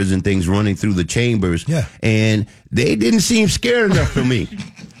senators and things running through the chambers. Yeah. And they didn't seem scared enough for me.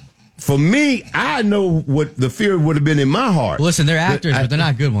 For me, I know what the fear would have been in my heart. Well, listen, they're actors, but they're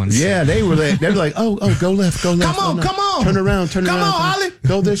not good ones. Yeah, they were like, oh, go left. Come on. Turn around. Come on, Ollie.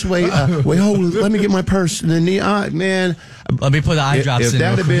 Go this way. Wait, hold on. Let me get my purse. And then man. Let me put the eye drops in.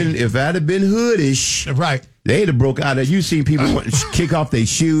 If that had been hoodish. Right. They'd have broke out. You seen people kick off their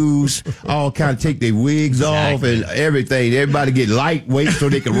shoes, all kind of take their wigs off and everything. Everybody get lightweight so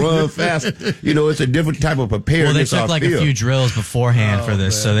they can run fast. It's a different type of preparedness. Well, they took a few drills beforehand for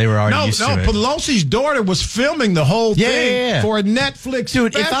this, so they were already used to it. Pelosi's daughter was filming the whole thing for a Netflix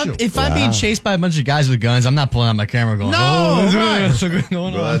special. If I'm being chased by a bunch of guys with guns, I'm not pulling out my camera going, what's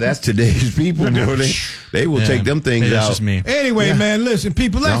going on? That's today's people, bro. They will take them things out. Just me. Anyway, man, listen,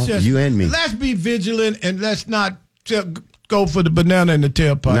 people, you and me. Let's be vigilant and let's not go for the banana in the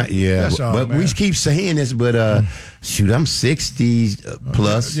tailpipe. That's all, but man. we keep saying this, but shoot, I'm 60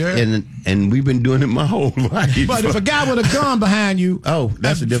 plus, and we've been doing it my whole life. But if a guy with a gun behind you,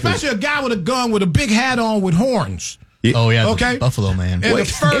 that's a difference. Especially a guy with a gun with a big hat on with horns. Okay. Buffalo Man. It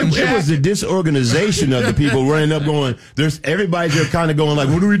was the disorganization of the people running up going, everybody's there kind of going like,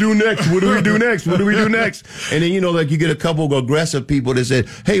 what do we do next? What do we do next? What do we do next? And then, you get a couple of aggressive people that said,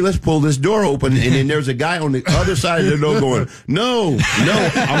 hey, let's pull this door open. And then there's a guy on the other side of the door going, no,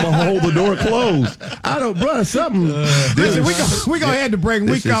 I'm going to hold the door closed. Something. Listen, we go ahead to break and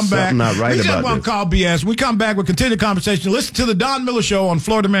we come back. Not right we just want to call BS. We come back, we'll continue the conversation. Listen to the Don Miller Show on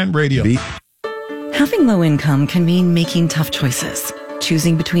Florida Man Radio. Having low income can mean making tough choices.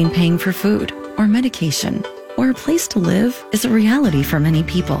 Choosing between paying for food or medication or a place to live is a reality for many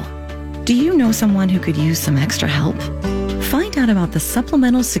people. Do you know someone who could use some extra help? Find out about the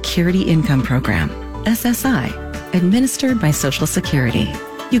Supplemental Security Income Program, SSI, administered by Social Security.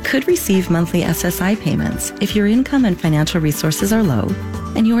 You could receive monthly SSI payments if your income and financial resources are low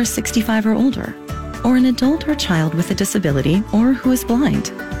and you are 65 or older, or an adult or child with a disability or who is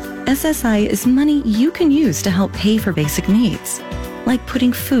blind. SSI is money you can use to help pay for basic needs, like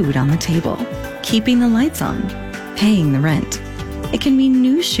putting food on the table, keeping the lights on, paying the rent. It can mean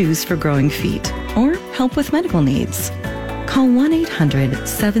new shoes for growing feet or help with medical needs. Call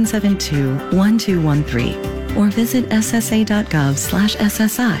 1-800-772-1213 or visit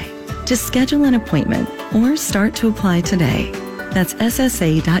ssa.gov/SSI to schedule an appointment or start to apply today. That's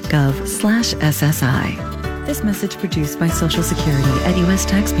ssa.gov/SSI. This message produced by Social Security at U.S.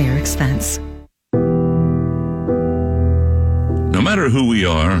 taxpayer expense. No matter who we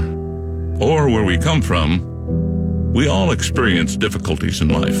are or where we come from, we all experience difficulties in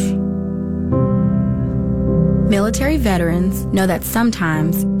life. Military veterans know that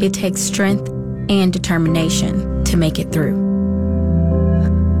sometimes it takes strength and determination to make it through.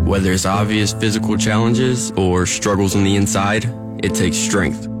 Whether it's obvious physical challenges or struggles on the inside, it takes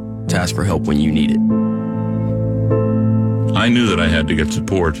strength to ask for help when you need it. I knew that I had to get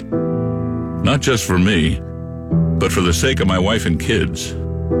support, not just for me, but for the sake of my wife and kids.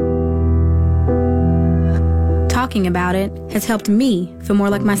 Talking about it has helped me feel more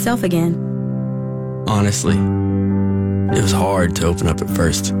like myself again. Honestly, it was hard to open up at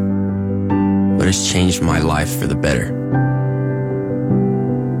first, but it's changed my life for the better.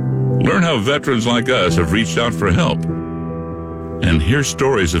 Learn how veterans like us have reached out for help. And hear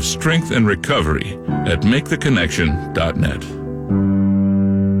stories of strength and recovery at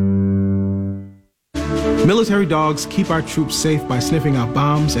maketheconnection.net. Military dogs keep our troops safe by sniffing out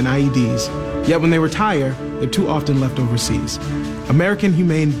bombs and IEDs. Yet when they retire, they're too often left overseas. American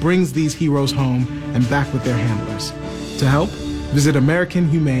Humane brings these heroes home and back with their handlers. To help, visit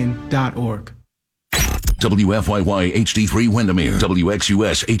AmericanHumane.org. WFYY HD3 Windermere,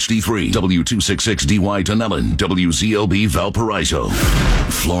 WXUS HD3, W266DY Dunellen, WZLB Valparaiso,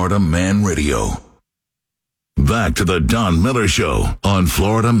 Florida Man Radio. Back to the Don Miller Show on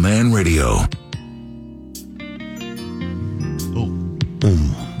Florida Man Radio.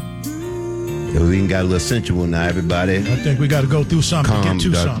 We even got a little sensual now, everybody. I think we got to go through something to get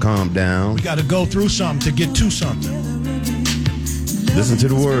to something. Calm down. We got to go through something to get to something. Listen to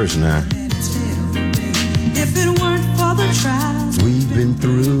the words now. If it weren't for the trials we've been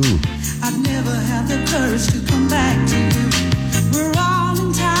through, I'd never have the courage to come back to you. We're all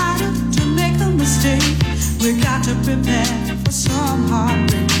entitled to make a mistake. We got to prepare for some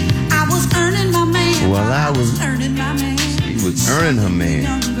heartbreak. I was earning my man. Well, I was earning my man. She was earning her man.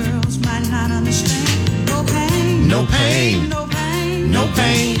 Young girls might not understand. No pain. No pain. No pain. No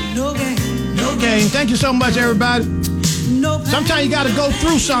pain. No gain. No gain. Thank you so much, everybody. Sometimes you got to go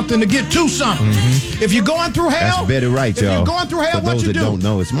through something to get to something. Mm-hmm. If you're going through hell, that's better right, y'all. If you're going through hell, for what those you that do? Don't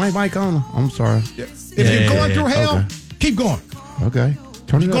know, it's my mic on. I'm sorry. If you're going through hell, keep going. Okay.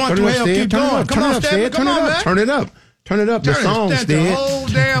 Turn it up. Going through hell, keep going. Come on, Stephen. Come on, man. Turn it up. Turn it up. The song, Steve. The whole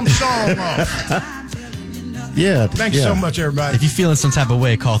damn song off. Yeah. Thank you so much, everybody. If you're feeling some type of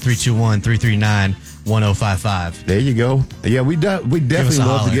way, call 321-339-1055. There you go. Yeah, we definitely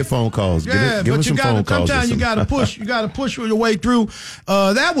love to get phone calls. Yeah, give us some phone calls. Sometimes you got to push. You got to push your way through.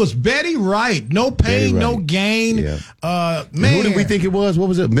 That was Betty Wright. No pain, no gain. Yeah. Man, who did we think it was? What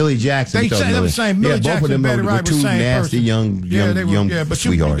was it? Millie Jackson. They were saying Millie Jackson. Both of them Betty Wright were two nasty young but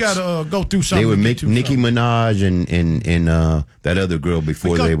sweethearts. You got to go through something. They were Nicki Minaj and that other girl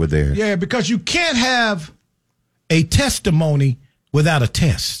before they were there. Yeah, because you can't have a testimony without a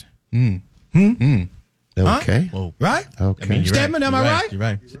test. Okay. Huh? Right? Okay. I mean, Stedman, am I right? You're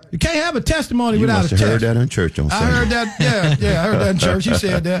right. You can't have a testimony without a test. You must have heard that in church on Sunday. I heard that. Yeah, I heard that in church. He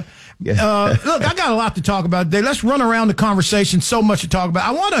said that. Look, I got a lot to talk about today. Let's run around the conversation. So much to talk about.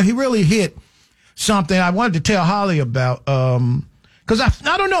 I want to really hit something I wanted to tell Holly about because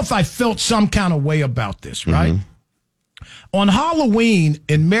I don't know if I felt some kind of way about this, right? Mm-hmm. On Halloween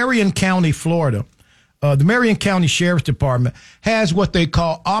in Marion County, Florida, the Marion County Sheriff's Department has what they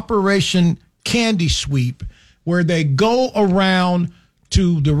call Operation Candy Sweep, where they go around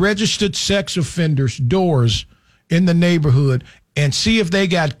to the registered sex offenders' doors in the neighborhood and see if they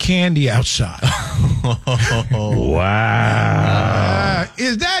got candy outside. Wow.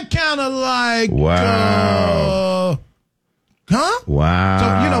 Is that kind of like... Wow. Huh?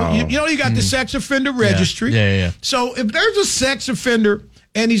 Wow. So, you got the sex offender registry. Yeah. So if there's a sex offender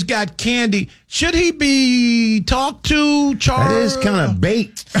and he's got candy, should he be talked to, charged? That is kind of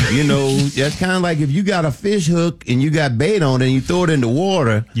bait. That's kind of like if you got a fish hook and you got bait on it and you throw it in the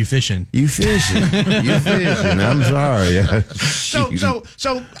water. You fishing. I'm sorry.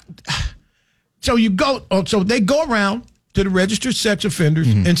 So you go. So they go around to the registered sex offenders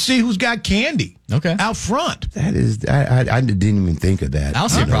and see who's got candy. Okay. Out front. That is, I didn't even think of that. I don't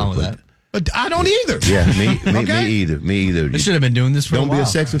see a problem with that. But I don't either. Yeah, me either. They should have been doing this for a while. Don't be a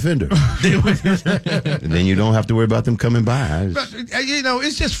sex offender. And then you don't have to worry about them coming by. But,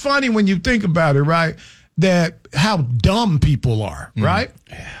 it's just funny when you think about it, right? That how dumb people are, right?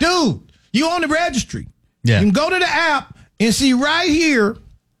 Yeah. Dude, you on the registry. Yeah. You can go to the app and see right here.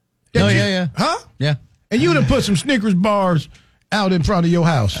 Yeah. Huh? Yeah. And you done put some Snickers bars out in front of your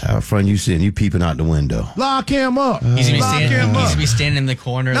house. Out front, you peeping out the window. Lock him up. He's going to be standing in the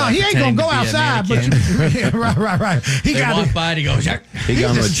corner. No, he ain't going to go outside. But right. He walk by and he goes, he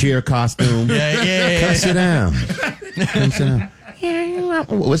got on a cheer costume. Yeah. Come sit down. Come sit down.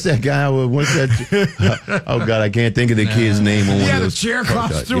 What's that guy? What's that? Oh God, I can't think of the kid's name on one of those. Chair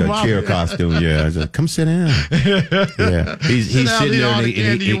costume. Chair costume. Yeah, like, come sit down. Yeah, he's sitting there.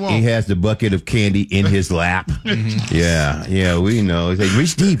 And he has the bucket of candy in his lap. Yeah, we know. He's like,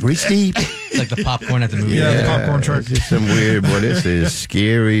 reach deep. It's like the popcorn at the movie. Yeah, the popcorn truck. This is some weird, boy. This is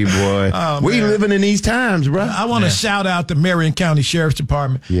scary, boy. We living in these times, bro. I want to shout out the Marion County Sheriff's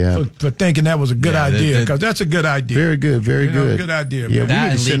Department for thinking that was a good idea, because that's a good idea. Very good, very good. Good idea. Yeah, man. we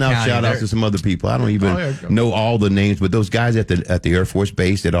need to send out shout outs to some other people. I don't even know all the names, but those guys at the Air Force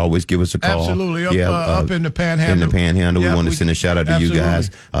Base that always give us a call. Absolutely. Up in the Panhandle. In the Panhandle. We want to send a shout out to you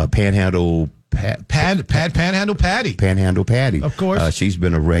guys. Panhandle Panhandle Patty. Panhandle Patty. Of course. She's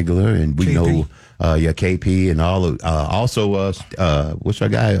been a regular, and we know KP and all of also what's our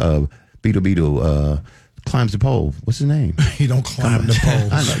guy? Beetle climbs the pole. What's his name? He don't climb the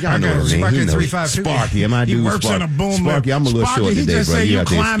pole. I know his name. Sparky He knows. 352. Sparky. Am I He doing works Sparky? in a boom. Sparky, I'm a little Sparky, short he today, just bro. say You you have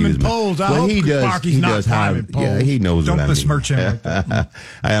to climbing excuse me. poles. I Well, hope he does. Sparky's He not does climbing poles. Yeah, he knows Don't what I mean. besmirch him like that.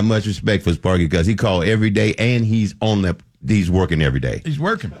 I have much respect for Sparky because he called every day, and he's on the. He's working every day. He's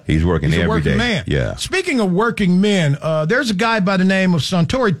working. He's working every a working day. Man. Yeah. Speaking of working men, there's a guy by the name of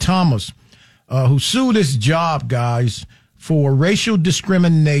Suntory Thomas who sued his job, guys, for racial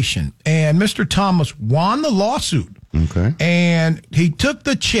discrimination. And Mr. Thomas won the lawsuit. Okay. And he took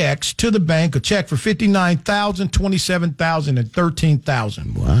the checks to the bank, a check for $59,000, $27,000, and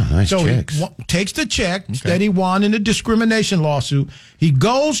 $13,000. Wow, nice so checks. So he takes the checks that he won in the discrimination lawsuit. He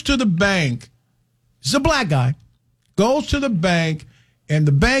goes to the bank. He's a black guy. Goes to the bank, and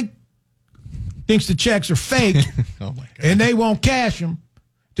the bank thinks the checks are fake, and they won't cash them.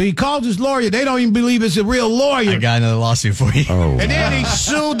 So he calls his lawyer. They don't even believe it's a real lawyer. I got another lawsuit for you. Oh, and then he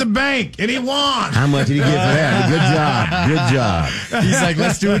sued the bank, and he won. How much did he get for that? Good job. He's like,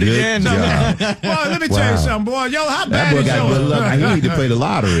 let's do it again. Well, let me tell you something, boy. Yo, how bad that boy is got good luck. He need to play the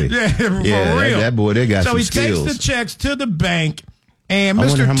lottery. Yeah, for real. That boy, they got so some skills. So he takes the checks to the bank, and I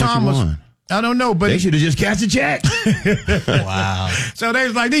wonder Mr. how much he Thomas. won. I don't know, but they should have just cashed the check. Wow. So they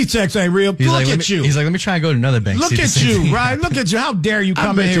was like, these checks ain't real. Look at you. He's like, let me try and go to another bank. Look at you, right? Look at you. How dare you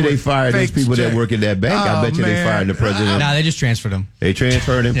come in here? I bet you they fired those people that work in that bank. I bet you they fired the president. Nah, they just transferred him. They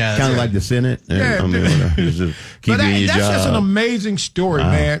transferred him? Yeah, kind of like the Senate. Yeah. I mean, keep you in your that's job. just an amazing story,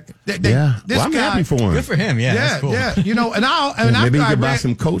 man. Yeah. This I'm guy, happy for him. Good for him. Yeah, that's cool. Yeah. You know, maybe he could buy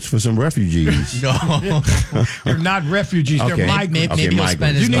some coats for some refugees. No. They're not refugees. They're migrants. Maybe he'll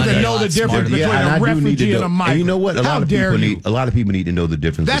spend his You need money to know the difference between a refugee and a migrant. And you know what? A lot of people need to know the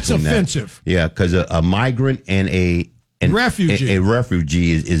difference. That's between offensive. That. Yeah, because a migrant and a refugee. A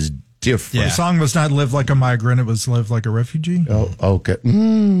refugee is different. Yeah. The song was not "Live Like a Migrant"; it was "Live Like a Refugee." Oh, okay.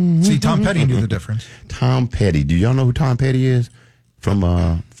 See, Tom Petty knew the difference. Tom Petty. Do y'all know who Tom Petty is? From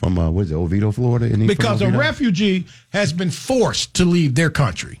what is it, Oviedo, Florida? Because a refugee has been forced to leave their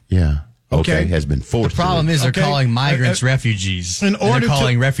country. Yeah. Okay. Has been forced. The problem is they're calling migrants refugees. They're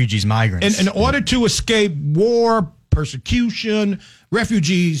calling refugees migrants. In order to escape war, persecution,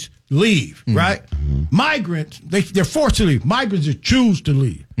 refugees leave, right? Mm-hmm. Migrants, they're forced to leave. Migrants choose to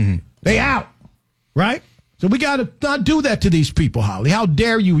leave. Mm-hmm. They out, right? So we got to not do that to these people, Holly. How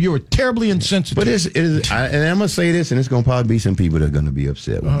dare you? You're terribly insensitive. But and I'm going to say this, and it's going to probably be some people that are going to be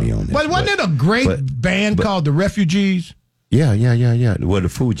upset with me on this. But wasn't it a great band called The Refugees? Yeah. Well, the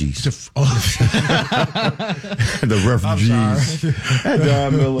Fugees. The refugees.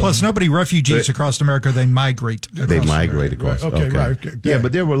 Plus, nobody refugees across America. They migrate. They migrate across. Okay. Right. Yeah,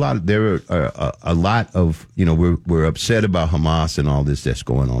 but there were a lot of, we're upset about Hamas and all this that's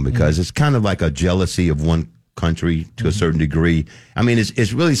going on because it's kind of like a jealousy of one country to a certain degree. I mean,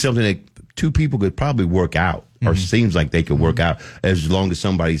 it's really something that two people could probably work out, or seems like they could work out as long as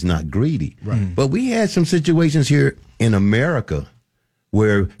somebody's not greedy. Right. But we had some situations here in America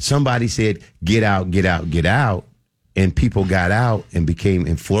where somebody said, get out, get out, get out. And people got out and became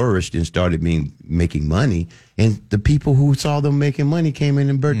and flourished and started making money. And the people who saw them making money came in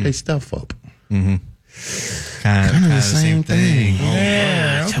and burnt their stuff up. Mm-hmm. Kind of the same thing.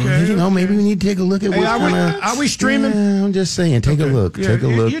 Yeah, okay. Maybe we need to take a look at what's going on. Are we streaming? I'm just saying, take a look. Yeah, take a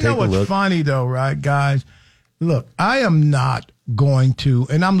look. You know what's funny, though, right, guys? Look, I am not going to,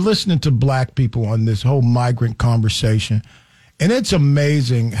 and I'm listening to black people on this whole migrant conversation, and it's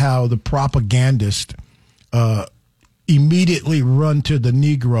amazing how the propagandists immediately run to the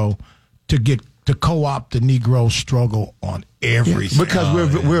Negro to co-opt the Negro struggle on everything. Yeah,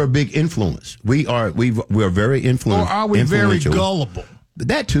 because we're a big influence. We're very influential. Or are we very gullible?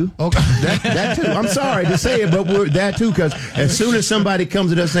 That too. Okay. That too. I'm sorry to say it, but we're that too, because as soon as somebody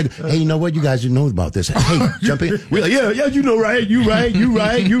comes to us and says, hey, you know what? You guys should know about this. Hey, jump in. We're like, yeah, you know, right? You right.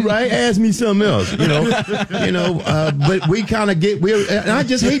 Ask me something else, but we kind of and I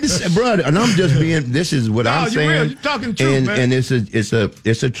just hate this, brother. And I'm just this is what I'm saying. You're talking truth, man. And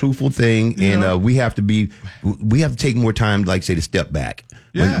it's a truthful thing. And we have to take more time, like say, to step back.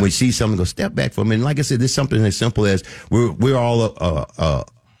 Yeah. When we see something, go step back for a minute. Like I said, there's something as simple as we're all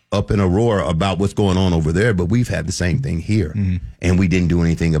up in a roar about what's going on over there, but we've had the same thing here, and we didn't do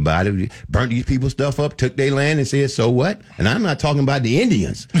anything about it. We burnt these people's stuff up, took their land, and said, "So what?" And I'm not talking about the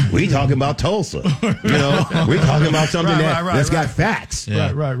Indians. We talking about Tulsa. We're talking about something that's got facts.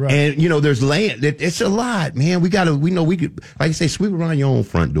 Yeah. Right. And there's land. It's a lot, man. We could, like I say, sweep around your own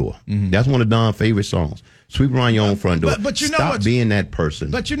front door. That's one of Don's favorite songs. Sweep around your own front door. But stop being that person.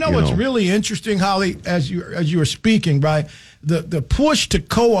 But what's really interesting, Holly, as you were speaking, right? The push to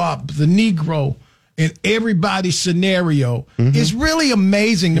co-op the Negro in everybody's scenario is really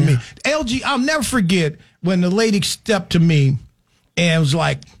amazing to me. I'll never forget when the lady stepped to me and was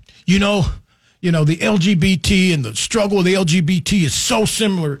like, the LGBT and the struggle of the LGBT is so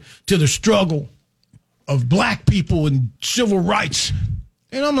similar to the struggle of black people and civil rights.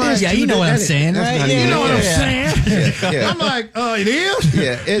 And I'm like, you know what I'm saying, right? You know what I'm saying? I'm like, it is?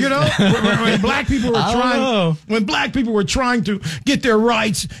 Yeah. When black people were trying to get their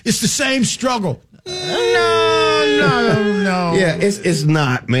rights, it's the same struggle. No. Yeah, it's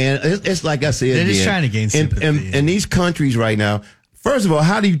not, man. It's like I said, they're just trying to gain sympathy. In these countries right now, first of all,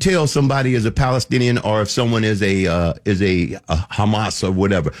 how do you tell somebody is a Palestinian or if someone is a Hamas or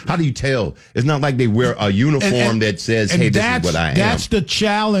whatever? How do you tell? It's not like they wear a uniform that says, "Hey, this is what I am." That's the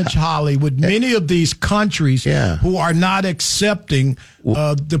challenge, Holly, with many of these countries who are not accepting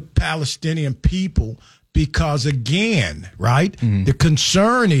the Palestinian people because, again, right, the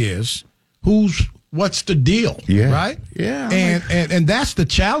concern is what's the deal, right? Yeah. And that's the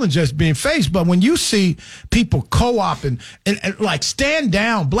challenge that's being faced. But when you see people co-op and like stand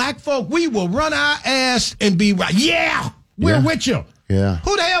down, black folk, we will run our ass and be right. Yeah, we're with you. Yeah.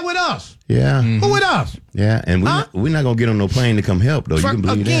 Who the hell with us? Yeah. Who with us? Yeah, and we're not going to get on no plane to come help, though. You can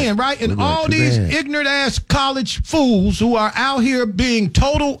believe again, that. Right? And all these ignorant-ass college fools who are out here being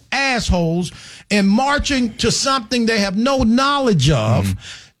total assholes and marching to something they have no knowledge of,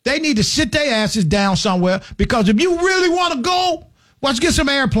 they need to sit their asses down somewhere, because if you really want to go, let's get some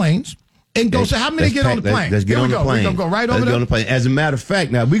airplanes and go say, how many get on the plane? Let's get on the plane. We're going to go right over there. Get on the plane. As a matter of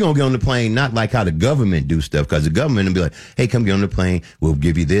fact, now, we're going to get on the plane not like how the government do stuff, because the government will be like, hey, come get on the plane. We'll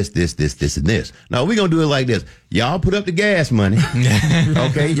give you this, and this. No, we're going to do it like this. Y'all put up the gas money.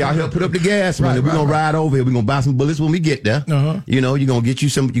 Okay? Y'all help put up the gas money. We're going to ride over here. We're going to buy some bullets when we get there. You're going to get you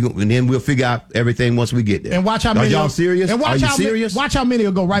some, and then we'll figure out everything once we get there. And watch how many. Are y'all serious? Are you serious? Watch how many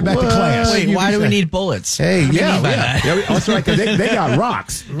will go right back to class. Wait, why do we need bullets? Hey, that's right, because they got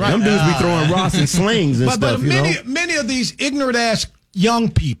rocks. Them dudes be throwing rocks and slings and stuff. But many of these ignorant ass young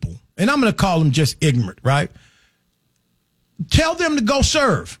people, and I'm going to call them just ignorant, right? Tell them to go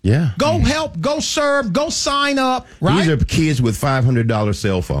serve. Yeah. Go help, go serve, go sign up, right? These are kids with $500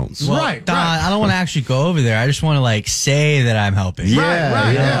 cell phones. Well, right. I don't want to actually go over there. I just want to say that I'm helping.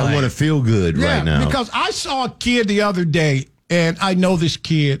 Yeah. I want to feel good right now. Because I saw a kid the other day, and I know this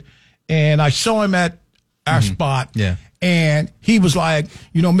kid, and I saw him at our spot. Yeah. And he was like,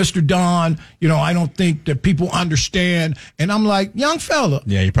 Mr. Don, I don't think that people understand. And I'm like, young fella.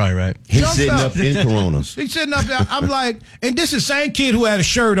 Yeah, you're probably right. He's sitting up in Coronas. He's sitting up there. I'm like, and this is the same kid who had a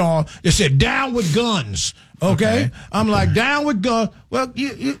shirt on that said, down with guns. Okay? I'm like, down with guns. Well,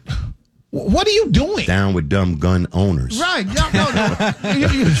 what are you doing? Down with dumb gun owners. Right. No.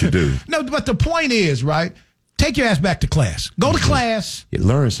 What you do. No, but the point is, right? Take your ass back to class. Go to class. You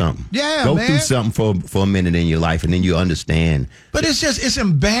learn something. Yeah, Go through something for a minute in your life, and then you understand. But it's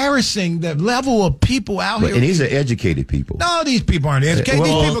embarrassing, the level of people out here. And these are educated people. No, these people aren't educated.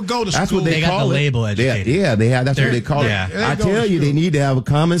 These people go to school. That's what they call got the label educated. They have. That's what they call it. I tell you, they need to have a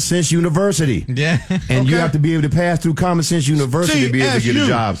common sense university. Yeah. And you have to be able to pass through common sense university to be able to get a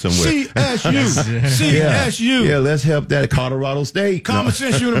job somewhere. CSU. Yeah, let's help that Colorado State. Common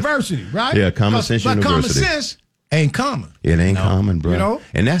sense university, right? Yeah, common sense university. But common sense ain't common. It ain't common, bro.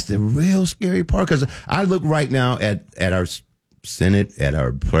 And that's the real scary part, because I look right now at our Senate, at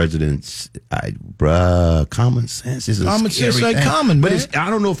our presidents. Common sense is common sense ain't common, man. But I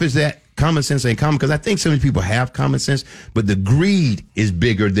don't know if it's that common sense ain't common, because I think some people have common sense, but the greed is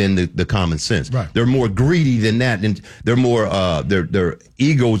bigger than the common sense. Right. They're more greedy than that, and they're more their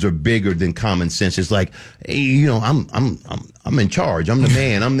egos are bigger than common sense. It's like, hey, you know, I'm in charge. I'm the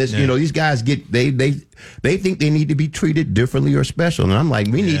man. I'm this. You know, these guys they think they need to be treated differently or special, and I'm like,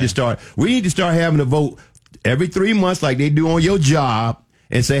 we need to start having a vote every 3 months, like they do on your job,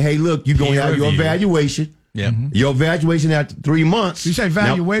 and say, hey, look, you're gonna have your evaluation. Yeah. Your evaluation after 3 months. You say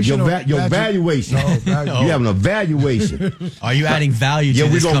valuation? Now, your valuation. You have an evaluation. Are you adding value to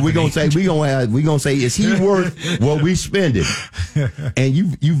this company? We're gonna say, is he worth what we spending? And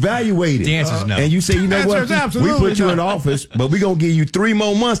you evaluate it. The answer's no. And you say, you know what? We put you in no. office, but we're gonna give you 3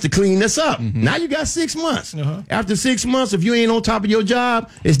 more months to clean this up. Now you got 6 months. After 6 months, if you ain't on top of your job,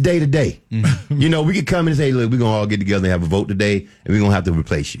 it's day to day. You know, we could come in and say, look, we're gonna all get together and have a vote today, and we're gonna have to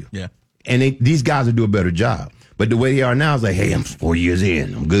replace you. Yeah. And these guys will do a better job. But the way they are now is like, hey, I'm 4 years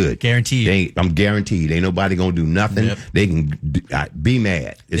in. I'm good. Guaranteed. I'm guaranteed. Ain't nobody going to do nothing. Yep. They can be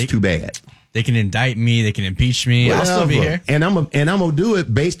mad. It's too bad. They can indict me. They can impeach me. Whatever. I'll still be here. And I'm going to do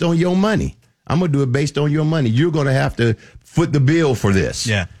it based on your money. I'm going to do it based on your money. You're going to have to foot the bill for this.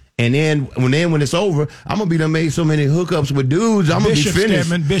 Yeah. And then when it's over, I'm going to be done made so many hookups with dudes. I'm going to be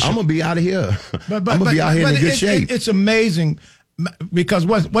finished. I'm going to be out of here. I'm going to be out here in good shape. It's amazing. Because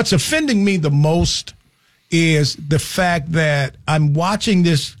what's offending me the most is the fact that I'm watching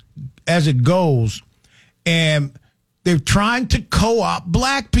this as it goes, and they're trying to co-opt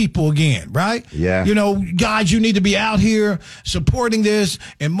black people again, right? Yeah. You know, guys, you need to be out here supporting this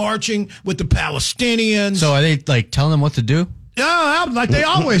and marching with the Palestinians. So are they like telling them what to do? Yeah, like they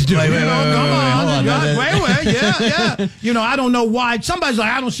always do. Wait, yeah. You know, I don't know why. Somebody's like,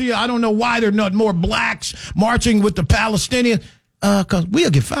 I don't know why there are not more blacks marching with the Palestinians. Cause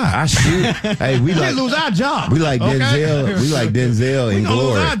we'll get fired. Hey, we lose our job. We like Denzel. Okay? We like Denzel in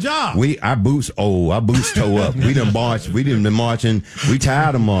Glory. Lose our job. Our boots toe up. We done been marching. We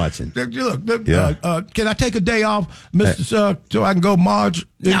tired of marching. Look, can I take a day off, Mr. So I can go march?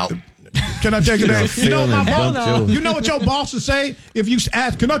 No. Can I take a day? You know what your boss will say if you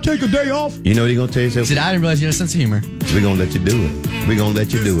ask, can I take a day off? You know what he's gonna tell you? I didn't realize you had a sense of humor. We're gonna let you do it. We're gonna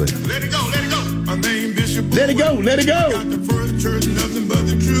let you do it. Let it go, let it go. My name Bishop. Let it go, let it go. Got the first church, nothing but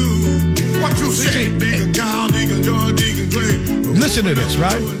the truth. What you say? Deacon John, Deacon George, Deacon Clay. Listen to this,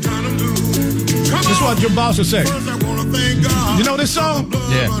 right? This is what your boss will say. You know this song?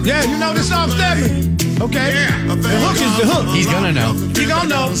 Yeah. Yeah, you know this song, Stephanie? Okay. Yeah. The hook is the hook. He's gonna know. He gonna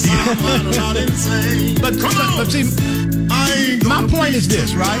know. but see, my point is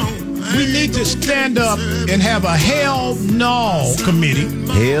this, right? We need to stand up and have a hell no committee.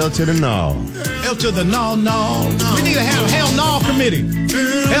 Hell to the no. Hell to the no. We need to have a hell no committee.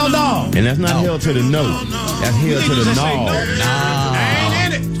 Hell no. And that's not hell to the no. That's hell to the no. I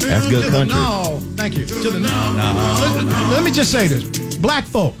ain't in it. That's good country. No. Thank you. To the no. Let me just say this. Black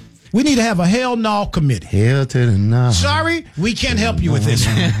folk, we need to have a hell no committee. Hell to the no. Sorry, we can't help you with this.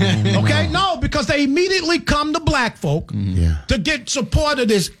 Okay? No, because they immediately come to black folk to get support of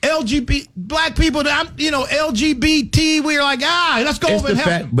this LGBT black people. LGBT. We're like, let's go over and help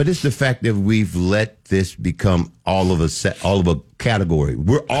them. But it's the fact that we've let this become all of a category.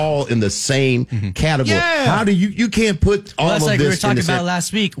 We're all in the same category. Yeah. How do you can't put all of this in the same? That's like we were talking about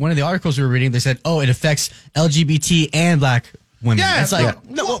last week. One of the articles we were reading, they said, it affects LGBT and black women. Yeah, it's like,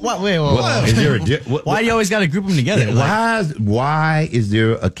 wait. Is there why do you always got to group them together? Why is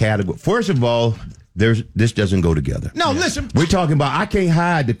there a category? First of all, this doesn't go together. No, listen. We're talking about I can't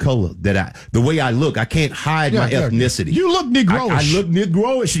hide the color the way I look. I can't hide my ethnicity. You look Negroish. I look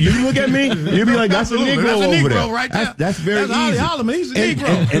Negroish. You look at me, you'll be like, that's a Negro over there. Right there. That's very easy. He's a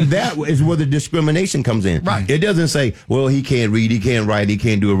Negro. And that is where the discrimination comes in. Right. It doesn't say, well, he can't read, he can't write, he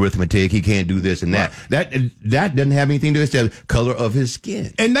can't do arithmetic, he can't do this and that. Right. That doesn't have anything to do with the color of his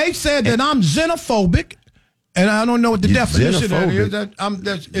skin. And they said that I'm xenophobic. And I don't know what the definition of that is.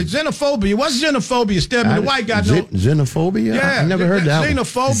 It's xenophobia. What's xenophobia, Stephen? The white guy knows. Xenophobia? Yeah, I never heard that.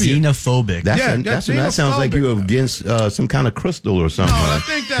 Xenophobia. Xenophobic. That sounds like you're against some kind of crystal or something. No, I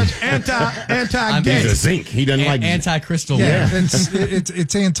think that's anti-gay. He's a zinc. He doesn't like anti-crystal. Yeah,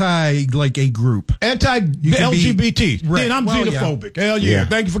 it's anti like a group. Anti-LGBT. Right. Then I'm xenophobic. Yeah. Hell yeah.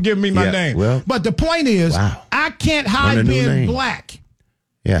 Thank you for giving me my name. Well, but the point is, I can't hide being black.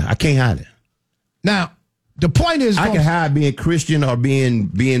 Yeah, I can't hide it. Now, the point is, I can hide being Christian or being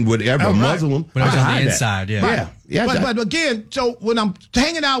whatever, Muslim. But it's on the inside, yeah. But again, so when I'm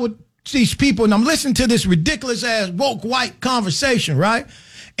hanging out with these people and I'm listening to this ridiculous ass woke white conversation, right?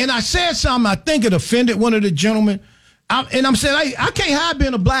 And I said something I think it offended one of the gentlemen. I'm saying, I can't hide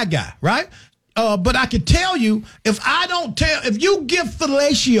being a black guy, right? But I can tell you, if you give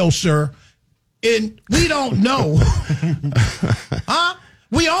fellatio, sir, and we don't know, huh?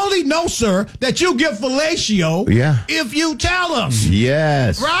 We only know, sir, that you give fellatio if you tell us.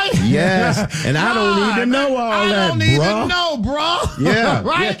 Yes. Right? Yes. And I don't need to know all that, bro. I don't even know, bro. Yeah.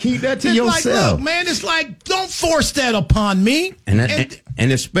 Right? Yeah, keep that to it's yourself. Like, look, man, it's like, don't force that upon me. And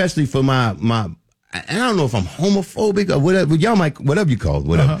especially for my I don't know if I'm homophobic or whatever. Y'all might, whatever you call it,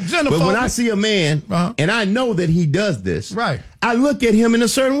 whatever. But when I see a man and I know that he does this, I look at him in a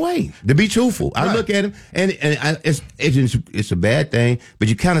certain way. To be truthful, I look at him and it's a bad thing. But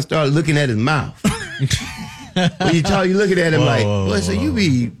you kind of start looking at his mouth. When you looking at him like, boy, so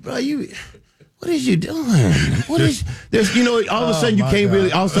what is you doing? What is there's all of a sudden you can't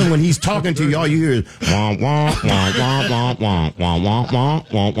really all of a sudden when he's talking to you, all you hear is wah wah wah wah wah wah wah wah wah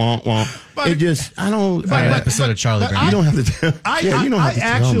wah wah wah. It just I don't like an episode of Charlie Brown. You don't have to tell I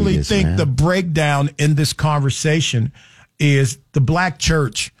actually think the breakdown in this conversation is the black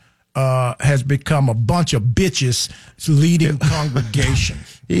church has become a bunch of bitches leading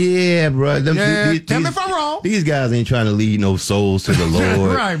congregations. Yeah, bro. Tell me if I'm wrong. These guys ain't trying to lead no souls to the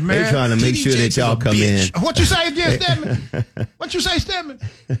Lord. Right, man. They're trying to make sure that y'all come in. What you say again, Stedman? What you say, Stedman?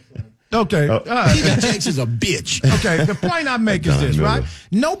 Okay. T.D. Jakes is a bitch. Okay, the point I make is this, right?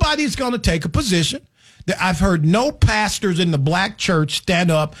 Nobody's going to take a position. I've heard no pastors in the black church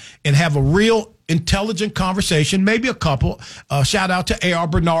stand up and have a real intelligent conversation, maybe a couple. Shout out to A.R.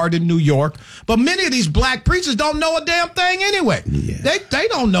 Bernard in New York. But many of these black preachers don't know a damn thing anyway. Yeah. They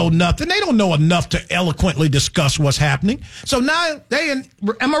don't know nothing. They don't know enough to eloquently discuss what's happening. So now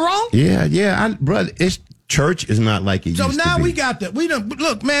am I wrong? Yeah. Brother, church is not like it used to be. So now we got that.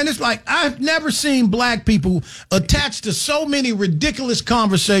 Look, man, it's like I've never seen black people attached to so many ridiculous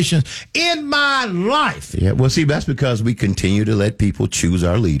conversations in my life. Yeah, well, see, that's because we continue to let people choose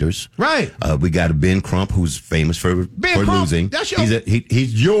our leaders. Right. We got a Ben Crump who's famous for losing. That's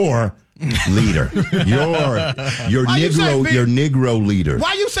he's your leader. Your Negro leader.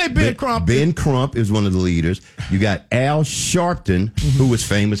 Why you say Ben Crump? Ben Crump is one of the leaders. You got Al Sharpton, who was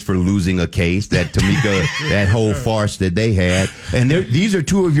famous for losing a case, that Demica, that whole farce that they had. And these are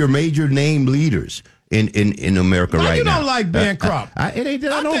two of your major name leaders in America right now. You don't like Ben Crump? It ain't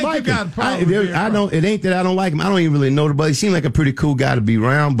that I don't like him. It ain't that I don't like him. I don't even really know the buddy. He seemed like a pretty cool guy to be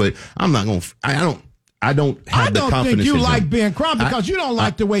around, but I'm not gonna. I don't have the confidence. I don't think you like him. Ben Crump because you don't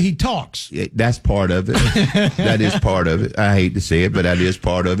like the way he talks. That's part of it. That is part of it. I hate to say it, but that is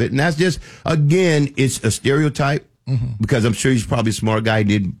part of it. And that's just, again, it's a stereotype because I'm sure he's probably a smart guy. He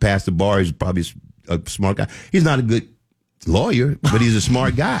didn't pass the bar. He's probably a smart guy. He's not a good lawyer, but he's a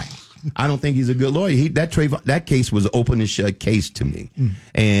smart guy. I don't think he's a good lawyer. That case was an open and shut case to me.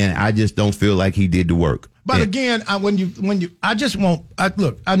 And I just don't feel like he did the work. But again, look,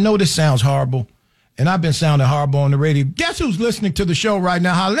 I know this sounds horrible. And I've been sounding horrible on the radio. Guess who's listening to the show right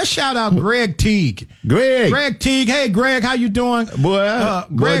now? Let's shout out Greg Teague. Greg Teague. Hey, Greg, how you doing?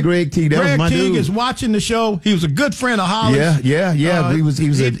 Greg Teague. That was my dude. Greg Teague is watching the show. He was a good friend of Hollis. Yeah. He was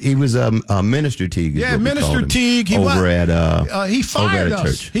Minister Teague. Yeah, Minister Teague. He fired us.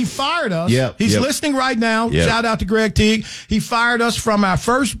 Church. He fired us. Yep. He's listening right now. Yep. Shout out to Greg Teague. He fired us from our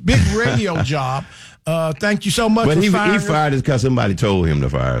first big radio job. Thank you so much. But he fired us because somebody told him to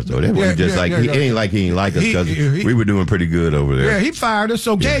fire us. Though that wasn't just like it ain't like he ain't like us because we were doing pretty good over there. Yeah, he fired us.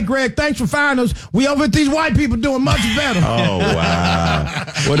 So, hey, Greg, thanks for firing us. We over at these white people doing much better. Oh wow!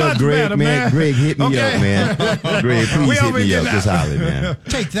 What up, Greg? Better, man? Greg, hit me up, man. Greg, please hit me up. Just holler, man.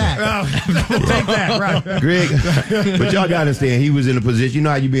 Take that. Take that, right, Greg. But y'all gotta understand, he was in a position. You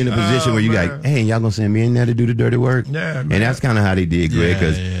know how you be in a position where you like, hey, y'all gonna send me in there to do the dirty work? Yeah, man. And that's kind of how they did Greg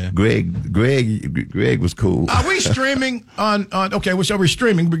because Greg was cool. Are we streaming on okay, so we're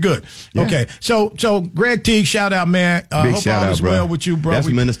streaming. We're good. Yeah. Okay. So Greg Teague, shout out, man. Big hope shout all out, is bro. well with you, bro. That's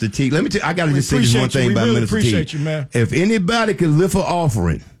Minister Teague. Let me I gotta just say this one thing about Minister Teague. Appreciate you, man. If anybody can lift an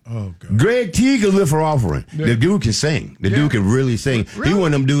offering, Greg Teague can lift an offering. Yeah. The dude can sing. The dude can really sing. Really? He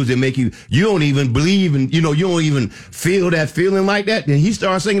one of them dudes that make you don't even believe in, you don't even feel that feeling like that. Then he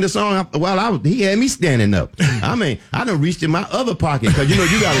started singing the song while he had me standing up. I mean, I done reached in my other pocket because you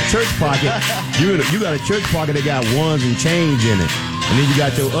got a church pocket. You got a church pocket that got ones and change in it. And then you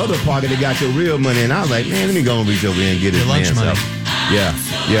got your other pocket that got your real money. And I was like, man, let me go and reach over here and get his man stuff. Yeah,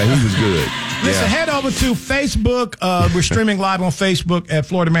 he was good. Listen, head over to Facebook. We're streaming live on Facebook at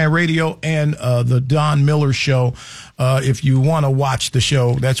Florida Man Radio and the Don Miller Show. If you want to watch the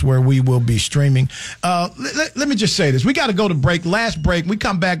show, that's where we will be streaming. Let me just say this. We got to go to break. Last break. We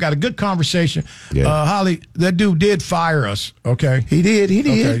come back, got a good conversation. Yeah. Holly, that dude did fire us, okay? He did.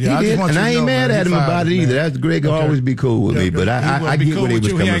 Okay, yeah, he did. And I ain't mad at him about it either. That's Greg will always be cool with me, but I get where he was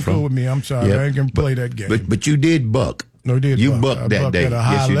coming from. He ain't cool with me. I'm sorry. I ain't going to play that game. But you did buck. No, did you bucked that day. At a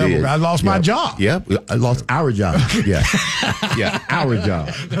high level. Did. I lost my job. Yep, I lost our job. Yeah, our job.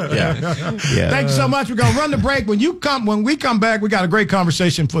 Yeah. Thank you so much. We're gonna run the break. When we come back, we got a great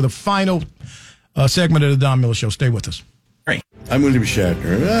conversation for the final segment of the Don Miller Show. Stay with us. Great. I'm William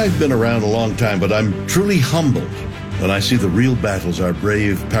Shatner. I've been around a long time, but I'm truly humbled when I see the real battles our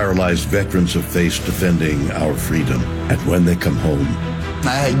brave, paralyzed veterans have faced defending our freedom, and when they come home.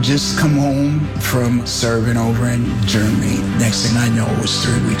 I had just come home from serving over in Germany. Next thing I know, it was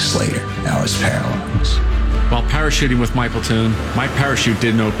 3 weeks later. I was paralyzed. While parachuting with my platoon, my parachute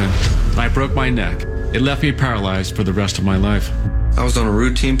didn't open. I broke my neck. It left me paralyzed for the rest of my life. I was on a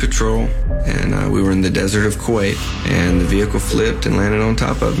routine patrol, and we were in the desert of Kuwait, and the vehicle flipped and landed on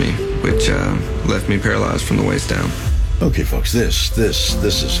top of me, which left me paralyzed from the waist down. Okay, folks, this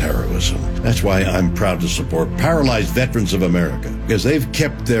is heroism. That's why I'm proud to support Paralyzed Veterans of America, because they've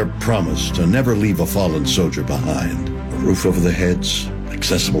kept their promise to never leave a fallen soldier behind. A roof over their heads,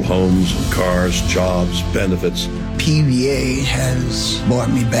 accessible homes and cars, jobs, benefits. PVA has brought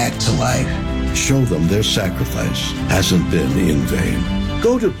me back to life. Show them their sacrifice hasn't been in vain.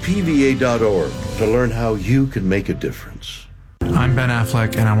 Go to PVA.org to learn how you can make a difference. I'm Ben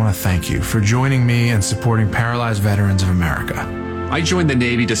Affleck, and I want to thank you for joining me and supporting Paralyzed Veterans of America. I joined the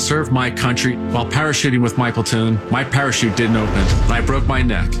Navy to serve my country. While parachuting with my platoon, my parachute didn't open, and I broke my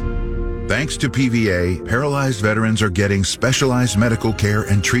neck. Thanks to PVA, paralyzed veterans are getting specialized medical care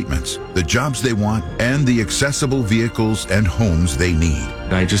and treatments, the jobs they want, and the accessible vehicles and homes they need.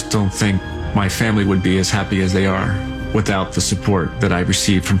 I just don't think my family would be as happy as they are without the support that I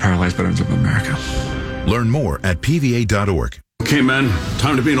received from Paralyzed Veterans of America. Learn more at PVA.org. Okay, men,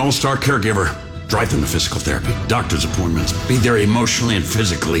 time to be an all-star caregiver. Drive them to physical therapy, doctor's appointments. Be there emotionally and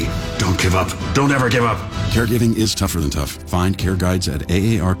physically. Don't give up. Don't ever give up. Caregiving is tougher than tough. Find care guides at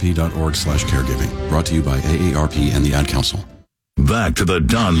aarp.org/caregiving. Brought to you by AARP and the Ad Council. Back to the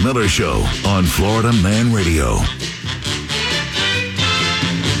Don Miller Show on Florida Man Radio.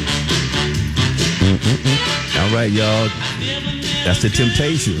 All right, y'all. That's the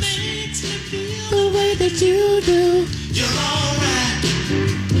Temptations. The way that you do, you're all right.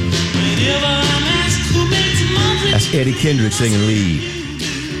 Whenever I'm asked who makes money, that's Eddie Kendrick singing lead.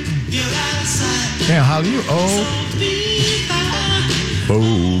 Damn, how you old?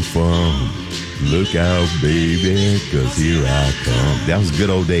 Oh, fun. Look out, baby, because here I come. That was good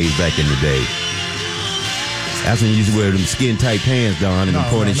old days back in the day. That's when you used to wear them skin tight pants, Don, and them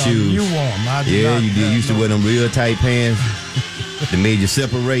pointed shoes. You wore them. You did. You used to wear them real tight pants. That made you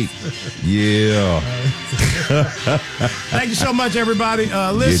separate. Yeah. Thank you so much, everybody.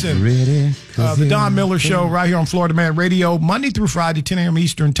 Listen, the Don Miller Show right here on Florida Man Radio, Monday through Friday, 10 a.m.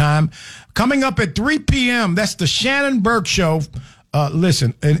 Eastern Time. Coming up at 3 p.m., that's the Shannon Burke Show.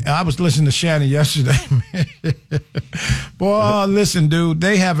 Listen, and I was listening to Shannon yesterday. Boy, listen, dude,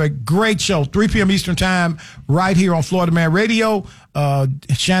 they have a great show, 3 p.m. Eastern Time, right here on Florida Man Radio.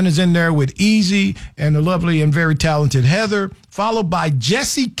 Shannon's in there with Easy and the lovely and very talented Heather, followed by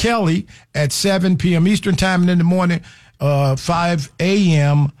Jesse Kelly at 7 p.m. Eastern Time, and in the morning, 5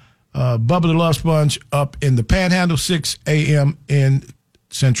 a.m., Bubba the Love Sponge up in the Panhandle, 6 a.m. in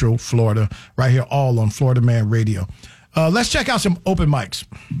Central Florida, right here, all on Florida Man Radio. Let's check out some open mics.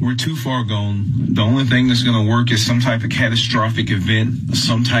 We're too far gone. The only thing that's going to work is some type of catastrophic event,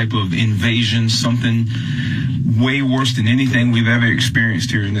 some type of invasion, something way worse than anything we've ever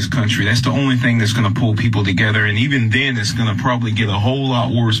experienced here in this country. That's the only thing that's going to pull people together. And even then, it's going to probably get a whole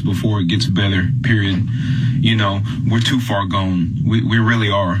lot worse before it gets better, period. You know, we're too far gone. We really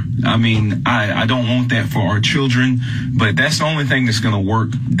are. I mean, I don't want that for our children, but that's the only thing that's going to work.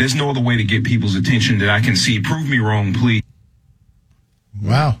 There's no other way to get people's attention that I can see. Prove me wrong, please.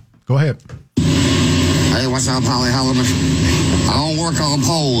 Wow. Go ahead. Hey, what's up, Holly Halliburton? I don't work on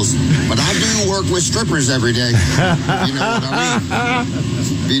poles, but I do work with strippers every day. You know what I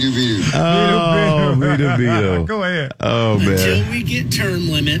mean? Be-do. Oh, be-do. Go ahead. Oh, man. Until we get term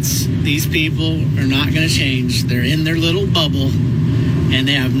limits, these people are not going to change. They're in their little bubble, and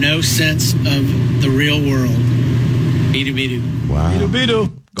they have no sense of the real world. Be-do. Wow.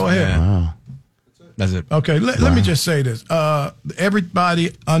 Be-do. Go ahead. Wow. That's it. Okay, let me just say this.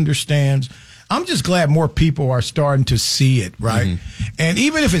 Everybody understands. I'm just glad more people are starting to see it, right? Mm-hmm. And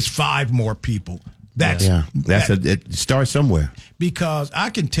even if it's 5 more people, it starts somewhere. Because I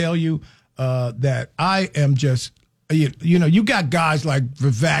can tell you that I am just, you got guys like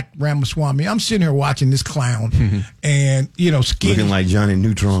Vivek Ramaswamy. I'm sitting here watching this clown, and skinny, looking like Johnny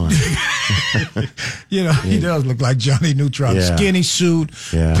Neutron. He does look like Johnny Neutron. Yeah. Skinny suit,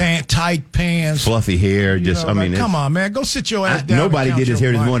 tight pants, fluffy hair. Come on, man, go sit your ass down. Nobody did his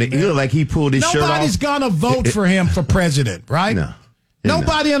hair this morning. He looked like he pulled his shirt off. Nobody's gonna vote for him for president, right? No.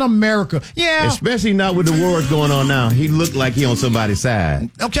 Nobody in America. Yeah. Especially not with the wars going on now. He looked like he on somebody's side.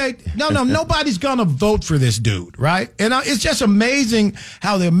 Okay. No. Nobody's going to vote for this dude, right? And it's just amazing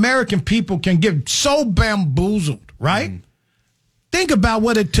how the American people can get so bamboozled, right? Think about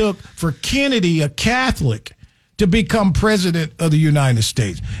what it took for Kennedy, a Catholic, to become president of the United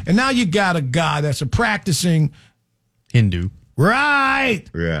States. And now you got a guy that's a practicing Hindu. Right.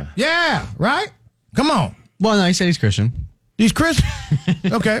 Yeah. Yeah, right? Come on. Well, no, he said he's Christian. He's Christian.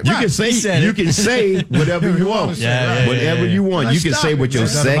 Okay, you can say whatever you want. Whatever you want. You can say what your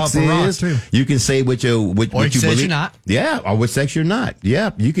sex is. You can say what you believe. You're not. Yeah, or what sex you're not.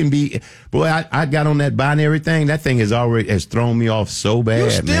 Yeah, you can be. Boy, I got on that binary thing. That thing has thrown me off so bad. You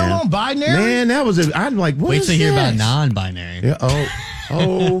still on binary? Man, that was. I'm like, what? Wait till you hear about non-binary. Yeah.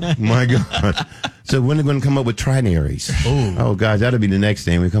 Oh my God. So when are they going to come up with trinaries? Oh, gosh, that'll be the next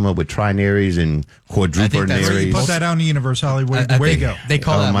thing. We come up with trinaries and quadruplinaries. Put that out in the universe, Hollywood. Way to go. They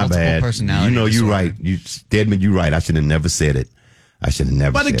call that multiple personality. You're right. Stedman, you're right. I should have never said it.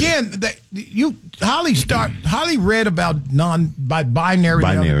 But again, Holly read about binary the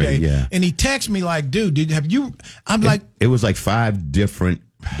other day, and he texted me like, "Dude, have you?" It was like 5 different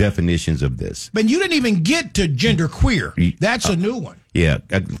definitions of this. But you didn't even get to gender queer. That's a new one. Yeah.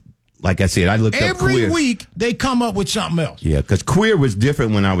 Like I said, I looked up queer. Every week, they come up with something else. Yeah, because queer was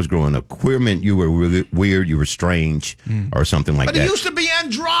different when I was growing up. Queer meant you were really weird, you were strange, or something like that. But it used to be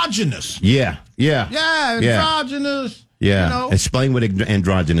androgynous. Yeah, androgynous. Yeah, explain what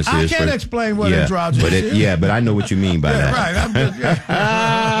androgynous is. I can't explain what androgynous is. Yeah, but I know what you mean by that. Right. I'm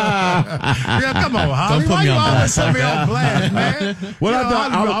just, come on, Holly. Why you always put me on blast, man? Well, I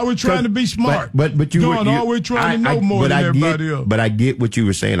thought I was trying to be smart. But you were always trying to know more than everybody else. But I get what you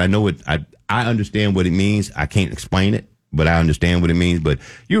were saying. I know it. I understand what it means. I can't explain it, but I understand what it means. But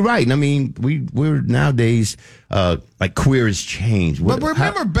you're right. I mean, we're nowadays like queer has changed. But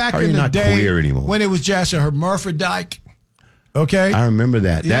remember back in the day when it was just a hermaphrodite. Okay, I remember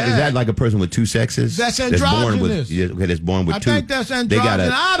that. Is that like a person with 2 sexes? That's androgynous. That's born with 2. I think that's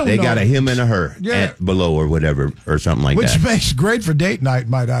androgynous. They got a him and a her below or whatever or something like that. Which makes great for date night,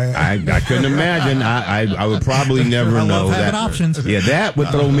 might I add. I couldn't imagine. I would probably never know that. Options. Yeah, that would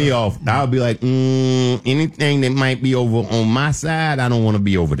throw me off. I would be like, anything that might be over on my side, I don't want to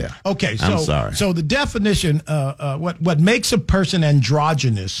be over there. Okay, I'm sorry. So the definition, what makes a person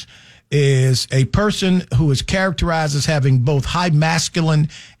androgynous is a person who is characterized as having both high masculine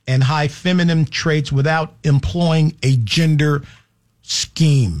and high feminine traits without employing a gender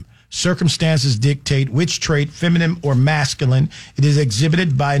scheme. Circumstances dictate which trait, feminine or masculine, it is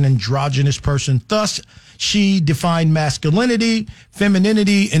exhibited by an androgynous person. Thus, she defined masculinity,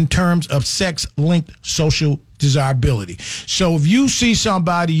 femininity in terms of sex-linked social desirability. So if you see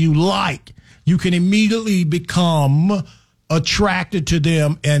somebody you like, you can immediately become attracted to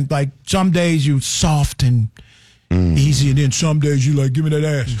them, and like some days you soft and easy, and then some days you like, give me that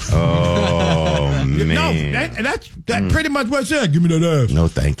ass. Oh man, no, that's pretty much what I said. Give me that ass. No,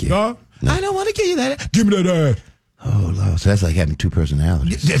 thank you. No. I don't want to give you that ass. Give me that ass. Oh Lord, so that's like having 2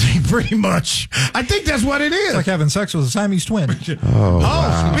 personalities. Pretty much. I think that's what it is. It's like having sex with a Siamese twin.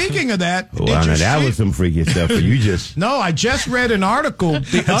 Wow. Speaking of that, that was some freaky stuff. But you just I just read an article.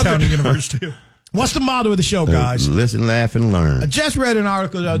 University. What's the motto of the show, guys? Listen, laugh, and learn. I just read an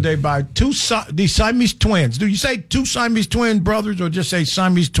article the other day by these Siamese twins. Do you say 2 Siamese twin brothers or just say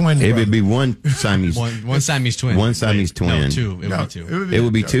Siamese twin brothers? It would be one Siamese. one Siamese twin. One Siamese twin. No, 2. It would be 2. It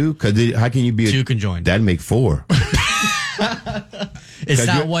would be 2? Because how can you be 2 conjoined? That'd make 4. It's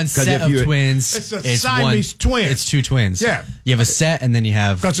not one set of twins. It's a Siamese twin. It's 2 twins. Yeah. You have a set, and then you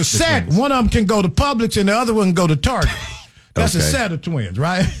have Because a set, twins. One of them can go to Publix and the other one can go to Target. That's a set of twins,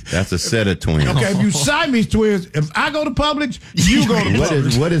 right? That's a set of twins. Okay, if you Siamese twins, if I go to Publix, you go to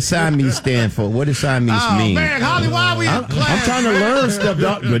Publix. What does Siamese stand for? What does Siamese mean? Man, Holly, why are we in class? I'm trying to learn stuff,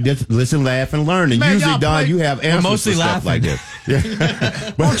 Doc. But just listen, laugh, and learn. And man, usually, Don, you have answers for stuff like this.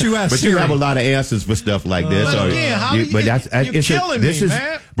 Why don't you ask But Siri? You have a lot of answers for stuff like this. But again, Holly, you're killing me,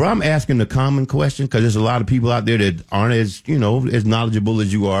 man. Bro, I'm asking the common question because there's a lot of people out there that aren't as knowledgeable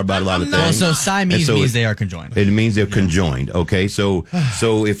as you are about a lot of things. Well, so Siamese means they are conjoined. It means they're conjoined. Okay, so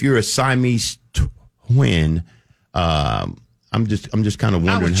if you're a Siamese when I'm just kind of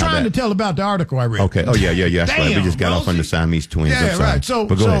wondering. I was how trying that, to tell about the article I read. Okay. Oh yeah. That's right. We just got off on the Siamese twins. Yeah, right. So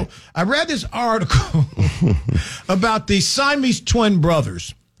I read this article about the Siamese twin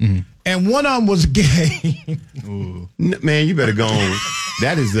brothers, and one of them was gay. Man, you better go on.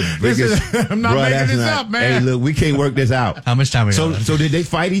 That is the biggest. I'm not making this up, man. Hey, look, we can't work this out. How much time we got? So did they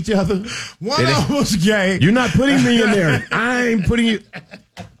fight each other? One of them was gay. You're not putting me in there. I ain't putting you.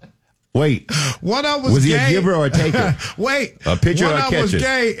 Wait. One of them was he gay. a giver or a taker? Wait. A pitcher or a catcher? One of them was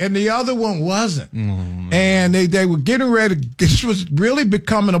gay, and the other one wasn't. And they were getting ready. This was really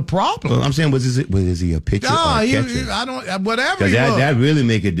becoming a problem. Well, I'm saying, was he a pitcher or a catcher? I don't. Whatever. Because that really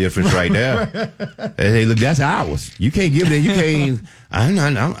make a difference right there. Hey, look, that's ours. You can't give that. You can't. I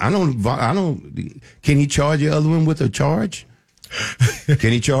don't. Can he charge the other one with a charge?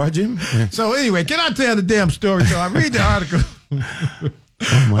 Can he charge him? So anyway, can I tell the damn story? So I read the article.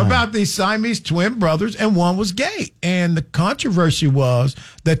 About these Siamese twin brothers, and one was gay. And the controversy was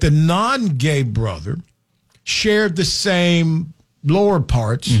that the non-gay brother shared the same lower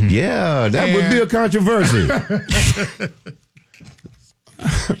parts. Yeah, that would be a controversy.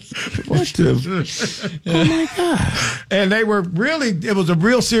 What the? Oh my God! And they were really. It was a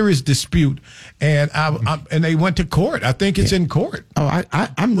real serious dispute, and and they went to court. I think it's in court. Oh,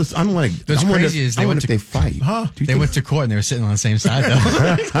 I'm like. What's crazy is they fight. Huh? They went to court and they were sitting on the same side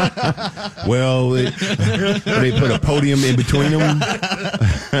though. Well, they put a podium in between them.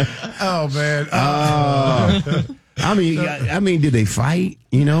 Oh man. I mean, did they fight?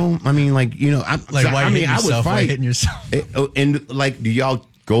 You know, I mean, like, you know, I would fight. Hitting yourself. And like, do y'all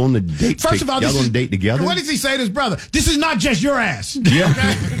go on the date? First of all, y'all on a date together? What does he say to his brother? This is not just your ass. Yeah.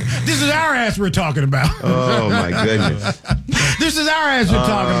 Okay? This is our ass we're talking about. Oh my goodness. This is our ass we're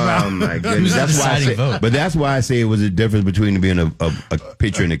talking about. Oh my goodness. That's why I say it was a difference between being a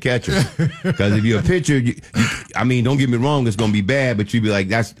pitcher and a catcher. Because if you're a pitcher, I mean, don't get me wrong, it's gonna be bad, but you'd be like,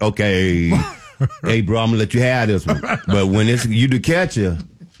 that's okay. Hey, bro, I'm gonna let you have this one. But when it's you the catcher,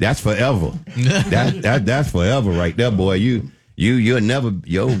 that's forever. That's forever right there, boy. You'll never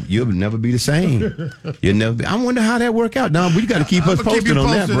be the same. You'll never be. I wonder how that work out, Don. We got to keep us posted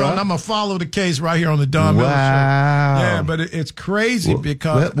on that, bro. I'm gonna follow the case right here on the Don Miller Show. Yeah, but it's crazy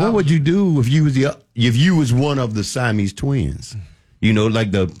because what would you do if you was one of the Siamese twins? You know,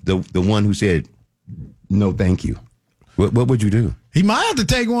 like the one who said no, thank you. What would you do? He might have to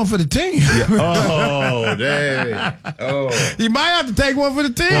take one for the team. Yeah. Oh, dang. Oh. He might have to take one for the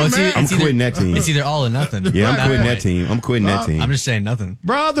team, man. I'm quitting that team. It's either all or nothing. Yeah, I'm quitting that team. I'm just saying nothing.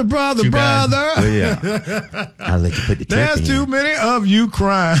 Brother. Well, yeah. I'll let you put the tip in. There's too many of you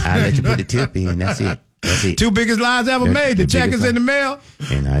crying. I'll let you put the tip in. That's it. Two biggest lies ever made. The check is in the mail.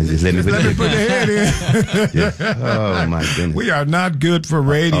 And I just let me put the head in. Yeah. Oh my goodness. We are not good for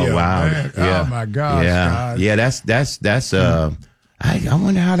radio. Oh wow. Man. Yeah. Oh my gosh. Yeah. Yeah. That's I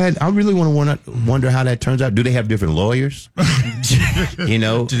wonder how that. I really wonder how that turns out. Do they have different lawyers? You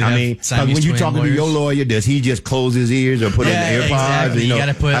know, I mean, when you talking to your lawyer, does he just close his ears or put in the AirPods? Exactly. You got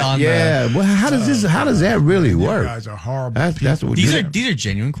to put on. Well, how does that really work? You guys are horrible. That's what these are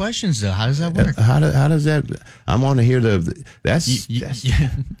genuine questions, though. How does that work? How does that? I want to hear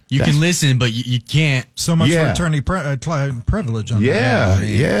you can listen, but you can't. So much for attorney privilege. On that.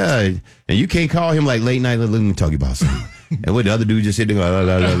 Yeah. And you can't call him like late night. Let me talk about something. And what the other dude just sit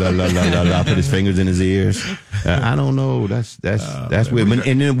there, put his fingers in his ears. I don't know. That's weird.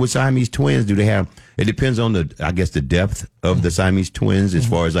 And then with Siamese twins, do they have? It depends on the depth of the Siamese twins as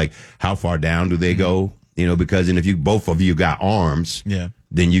far as like how far down do they go? You know, because if both of you got arms,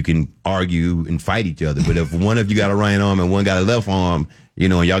 then you can argue and fight each other. But if one of you got a right arm and one got a left arm, you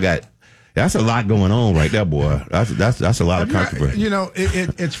know, and y'all got. That's a lot going on right there, boy. That's a lot of controversy. You know,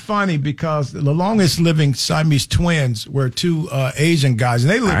 it's funny because the longest living Siamese twins were two Asian guys, and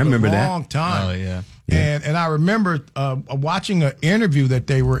they lived a long time. Oh yeah. And I remember watching an interview that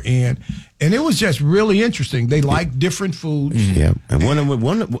they were in, and it was just really interesting. They liked different foods. Yeah, and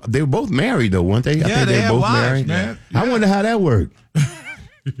one they were both married though, weren't they? I think they were both married. Man. I wonder how that worked.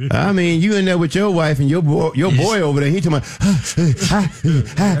 I mean, you in there with your wife and your boy over there. He talking about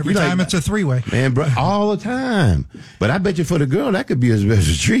every time it's a three-way, man, bro, all the time. But I bet you for the girl that could be a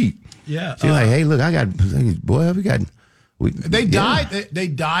special treat. Yeah, she's like, hey, look, I got boy, we got. They died. They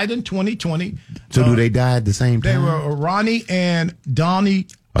died in 2020. So do they die at the same time? They were Ronnie and Donnie.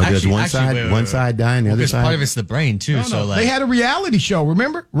 Does one side die and the other side? Part of it's the brain too. No. So like they had a reality show.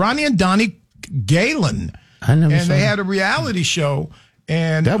 Remember, Ronnie and Donnie Galen, I never and saw they that. had a reality show.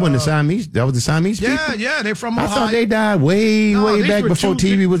 And that wasn't the Siamese. That was the Siamese people. Yeah, they're from Ohio. I thought they died way back before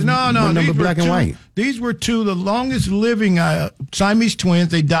TV was number black and white. These were two of the longest living Siamese twins.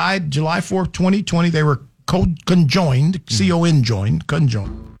 They died July 4th, 2020. They were conjoined, conjoined.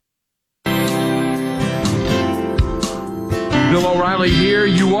 Bill O'Reilly here.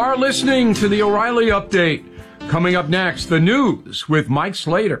 You are listening to the O'Reilly Update. Coming up next, the news with Mike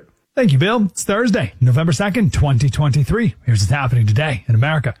Slater. Thank you, Bill. It's Thursday, November 2nd, 2023. Here's what's happening today in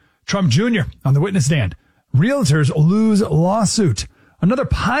America. Trump Jr. on the witness stand. Realtors lose lawsuit. Another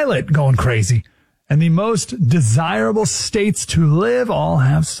pilot going crazy. And the most desirable states to live all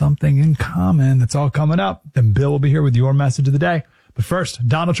have something in common. That's all coming up. Then Bill will be here with your message of the day. But first,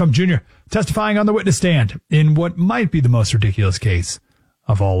 Donald Trump Jr. testifying on the witness stand in what might be the most ridiculous case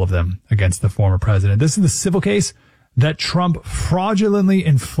of all of them against the former president. This is the civil case that Trump fraudulently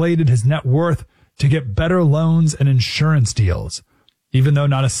inflated his net worth to get better loans and insurance deals, even though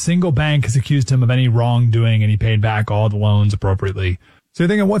not a single bank has accused him of any wrongdoing and he paid back all the loans appropriately. So you're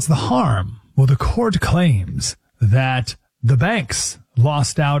thinking, what's the harm? Well, the court claims that the banks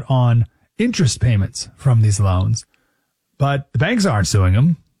lost out on interest payments from these loans, but the banks aren't suing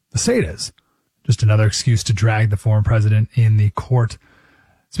him. The state is. Just another excuse to drag the former president in the court.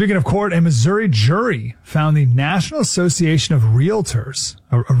 Speaking of court, a Missouri jury found the National Association of Realtors,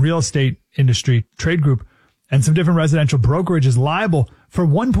 a real estate industry trade group, and some different residential brokerages liable for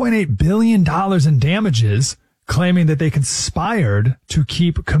 $1.8 billion in damages, claiming that they conspired to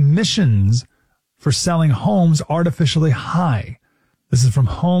keep commissions for selling homes artificially high. This is from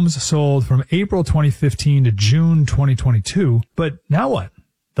homes sold from April 2015 to June 2022. But now what?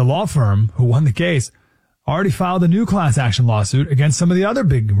 The law firm who won the case already filed a new class action lawsuit against some of the other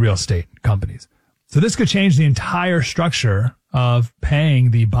big real estate companies. So this could change the entire structure of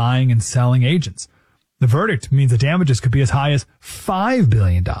paying the buying and selling agents. The verdict means the damages could be as high as $5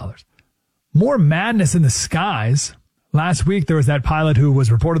 billion. More madness in the skies. Last week, there was that pilot who was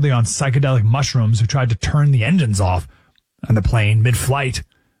reportedly on psychedelic mushrooms who tried to turn the engines off on the plane mid-flight.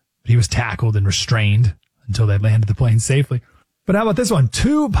 He was tackled and restrained until they landed the plane safely. But how about this one?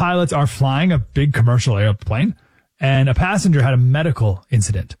 2 pilots are flying a big commercial airplane, and a passenger had a medical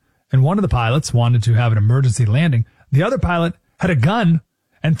incident. And one of the pilots wanted to have an emergency landing. The other pilot had a gun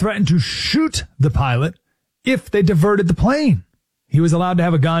and threatened to shoot the pilot if they diverted the plane. He was allowed to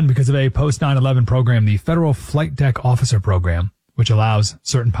have a gun because of a post-9/11 program, the Federal Flight Deck Officer Program, which allows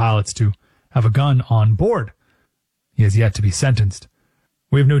certain pilots to have a gun on board. He has yet to be sentenced.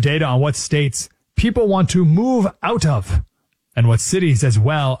 We have no data on what states people want to move out of, and what cities as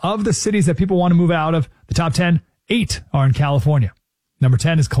well. Of the cities that people want to move out of, the top 10, 8 are in California. Number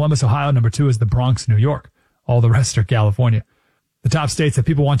 10 is Columbus, Ohio. Number 2 is the Bronx, New York. All the rest are California. The top states that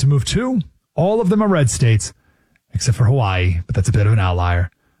people want to move to, all of them are red states, except for Hawaii, but that's a bit of an outlier.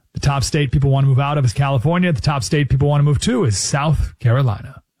 The top state people want to move out of is California. The top state people want to move to is South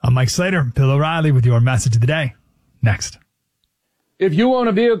Carolina. I'm Mike Slater, Bill O'Reilly with your message of the day. Next. If you own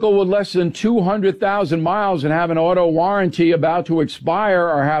a vehicle with less than 200,000 miles and have an auto warranty about to expire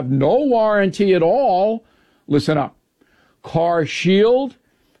or have no warranty at all, listen up. Car Shield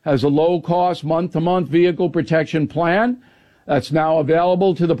has a low-cost month-to-month vehicle protection plan that's now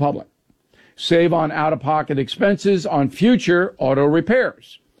available to the public. Save on out-of-pocket expenses on future auto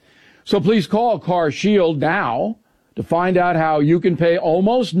repairs. So please call Car Shield now to find out how you can pay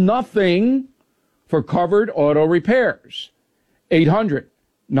almost nothing for covered auto repairs.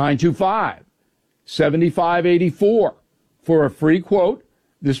 800-925-7584 for a free quote.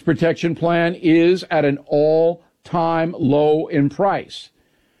 This protection plan is at an all-time low in price.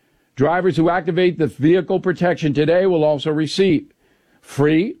 Drivers who activate the vehicle protection today will also receive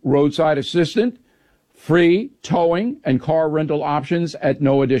free roadside assistance, free towing, and car rental options at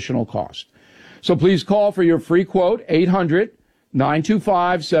no additional cost. So please call for your free quote,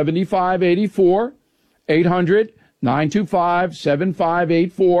 800-925-7584,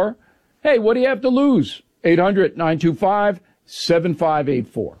 800-925-7584. Hey, what do you have to lose?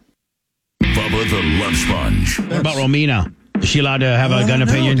 800-925-7584. Bubba the Love Sponge. What about Romina? Is she allowed to have a gun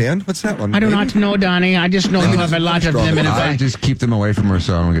opinion? Dan, what's that one? I do not know, Donnie. I just know you have a lot of them. I just keep them away from her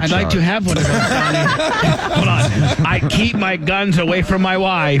so I don't get shot. I'd like to have one of those, Donnie. Hold on. I keep my guns away from my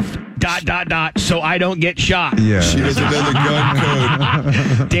wife, ... so I don't get shot. Yeah. She doesn't know the gun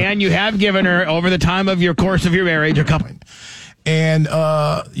code. Dan, you have given her, over the time of your course of your marriage, a couple. And,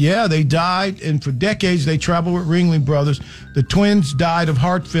 they died, and for decades they traveled with Ringling Brothers. The twins died of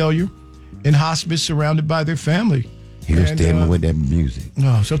heart failure in hospice surrounded by their family. He was standing with that music.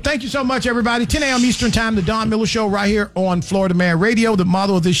 No, so thank you so much, everybody. 10 a.m. Eastern Time, the Don Miller Show right here on Florida Man Radio. The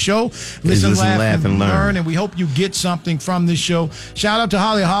motto of this show, listen, laugh, and learn. And we hope you get something from this show. Shout out to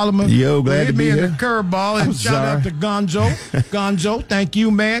Holly Holloman. Yo, glad to be here. Me in the curveball. And shout out to Gonzo. Gonzo, thank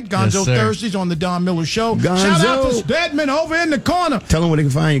you, man. Gonzo Thursdays on the Don Miller Show. Gonzo. Shout out to Stedman over in the corner. Tell them where they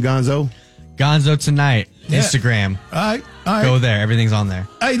can find you, Gonzo. Gonzo Tonight, Instagram. All right. Go there. Everything's on there.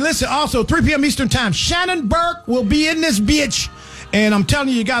 Hey, listen, also, 3 p.m. Eastern Time, Shannon Burke will be in this bitch. And I'm telling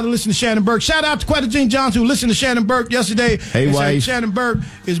you got to listen to Shannon Burke. Shout out to Quetta Jean Johnson, who listened to Shannon Burke yesterday. Hey, wife. Shannon Burke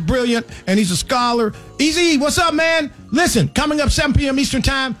is brilliant, and he's a scholar. Easy, what's up, man? Listen, coming up 7 p.m. Eastern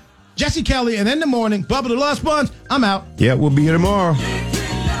Time, Jesse Kelly, and in the morning, Bubba the Love Sponge. I'm out. Yeah, we'll be here tomorrow.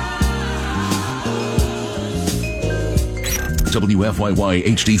 WFYY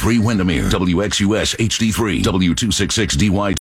HD3 Windermere, WXUS HD3, W266DY.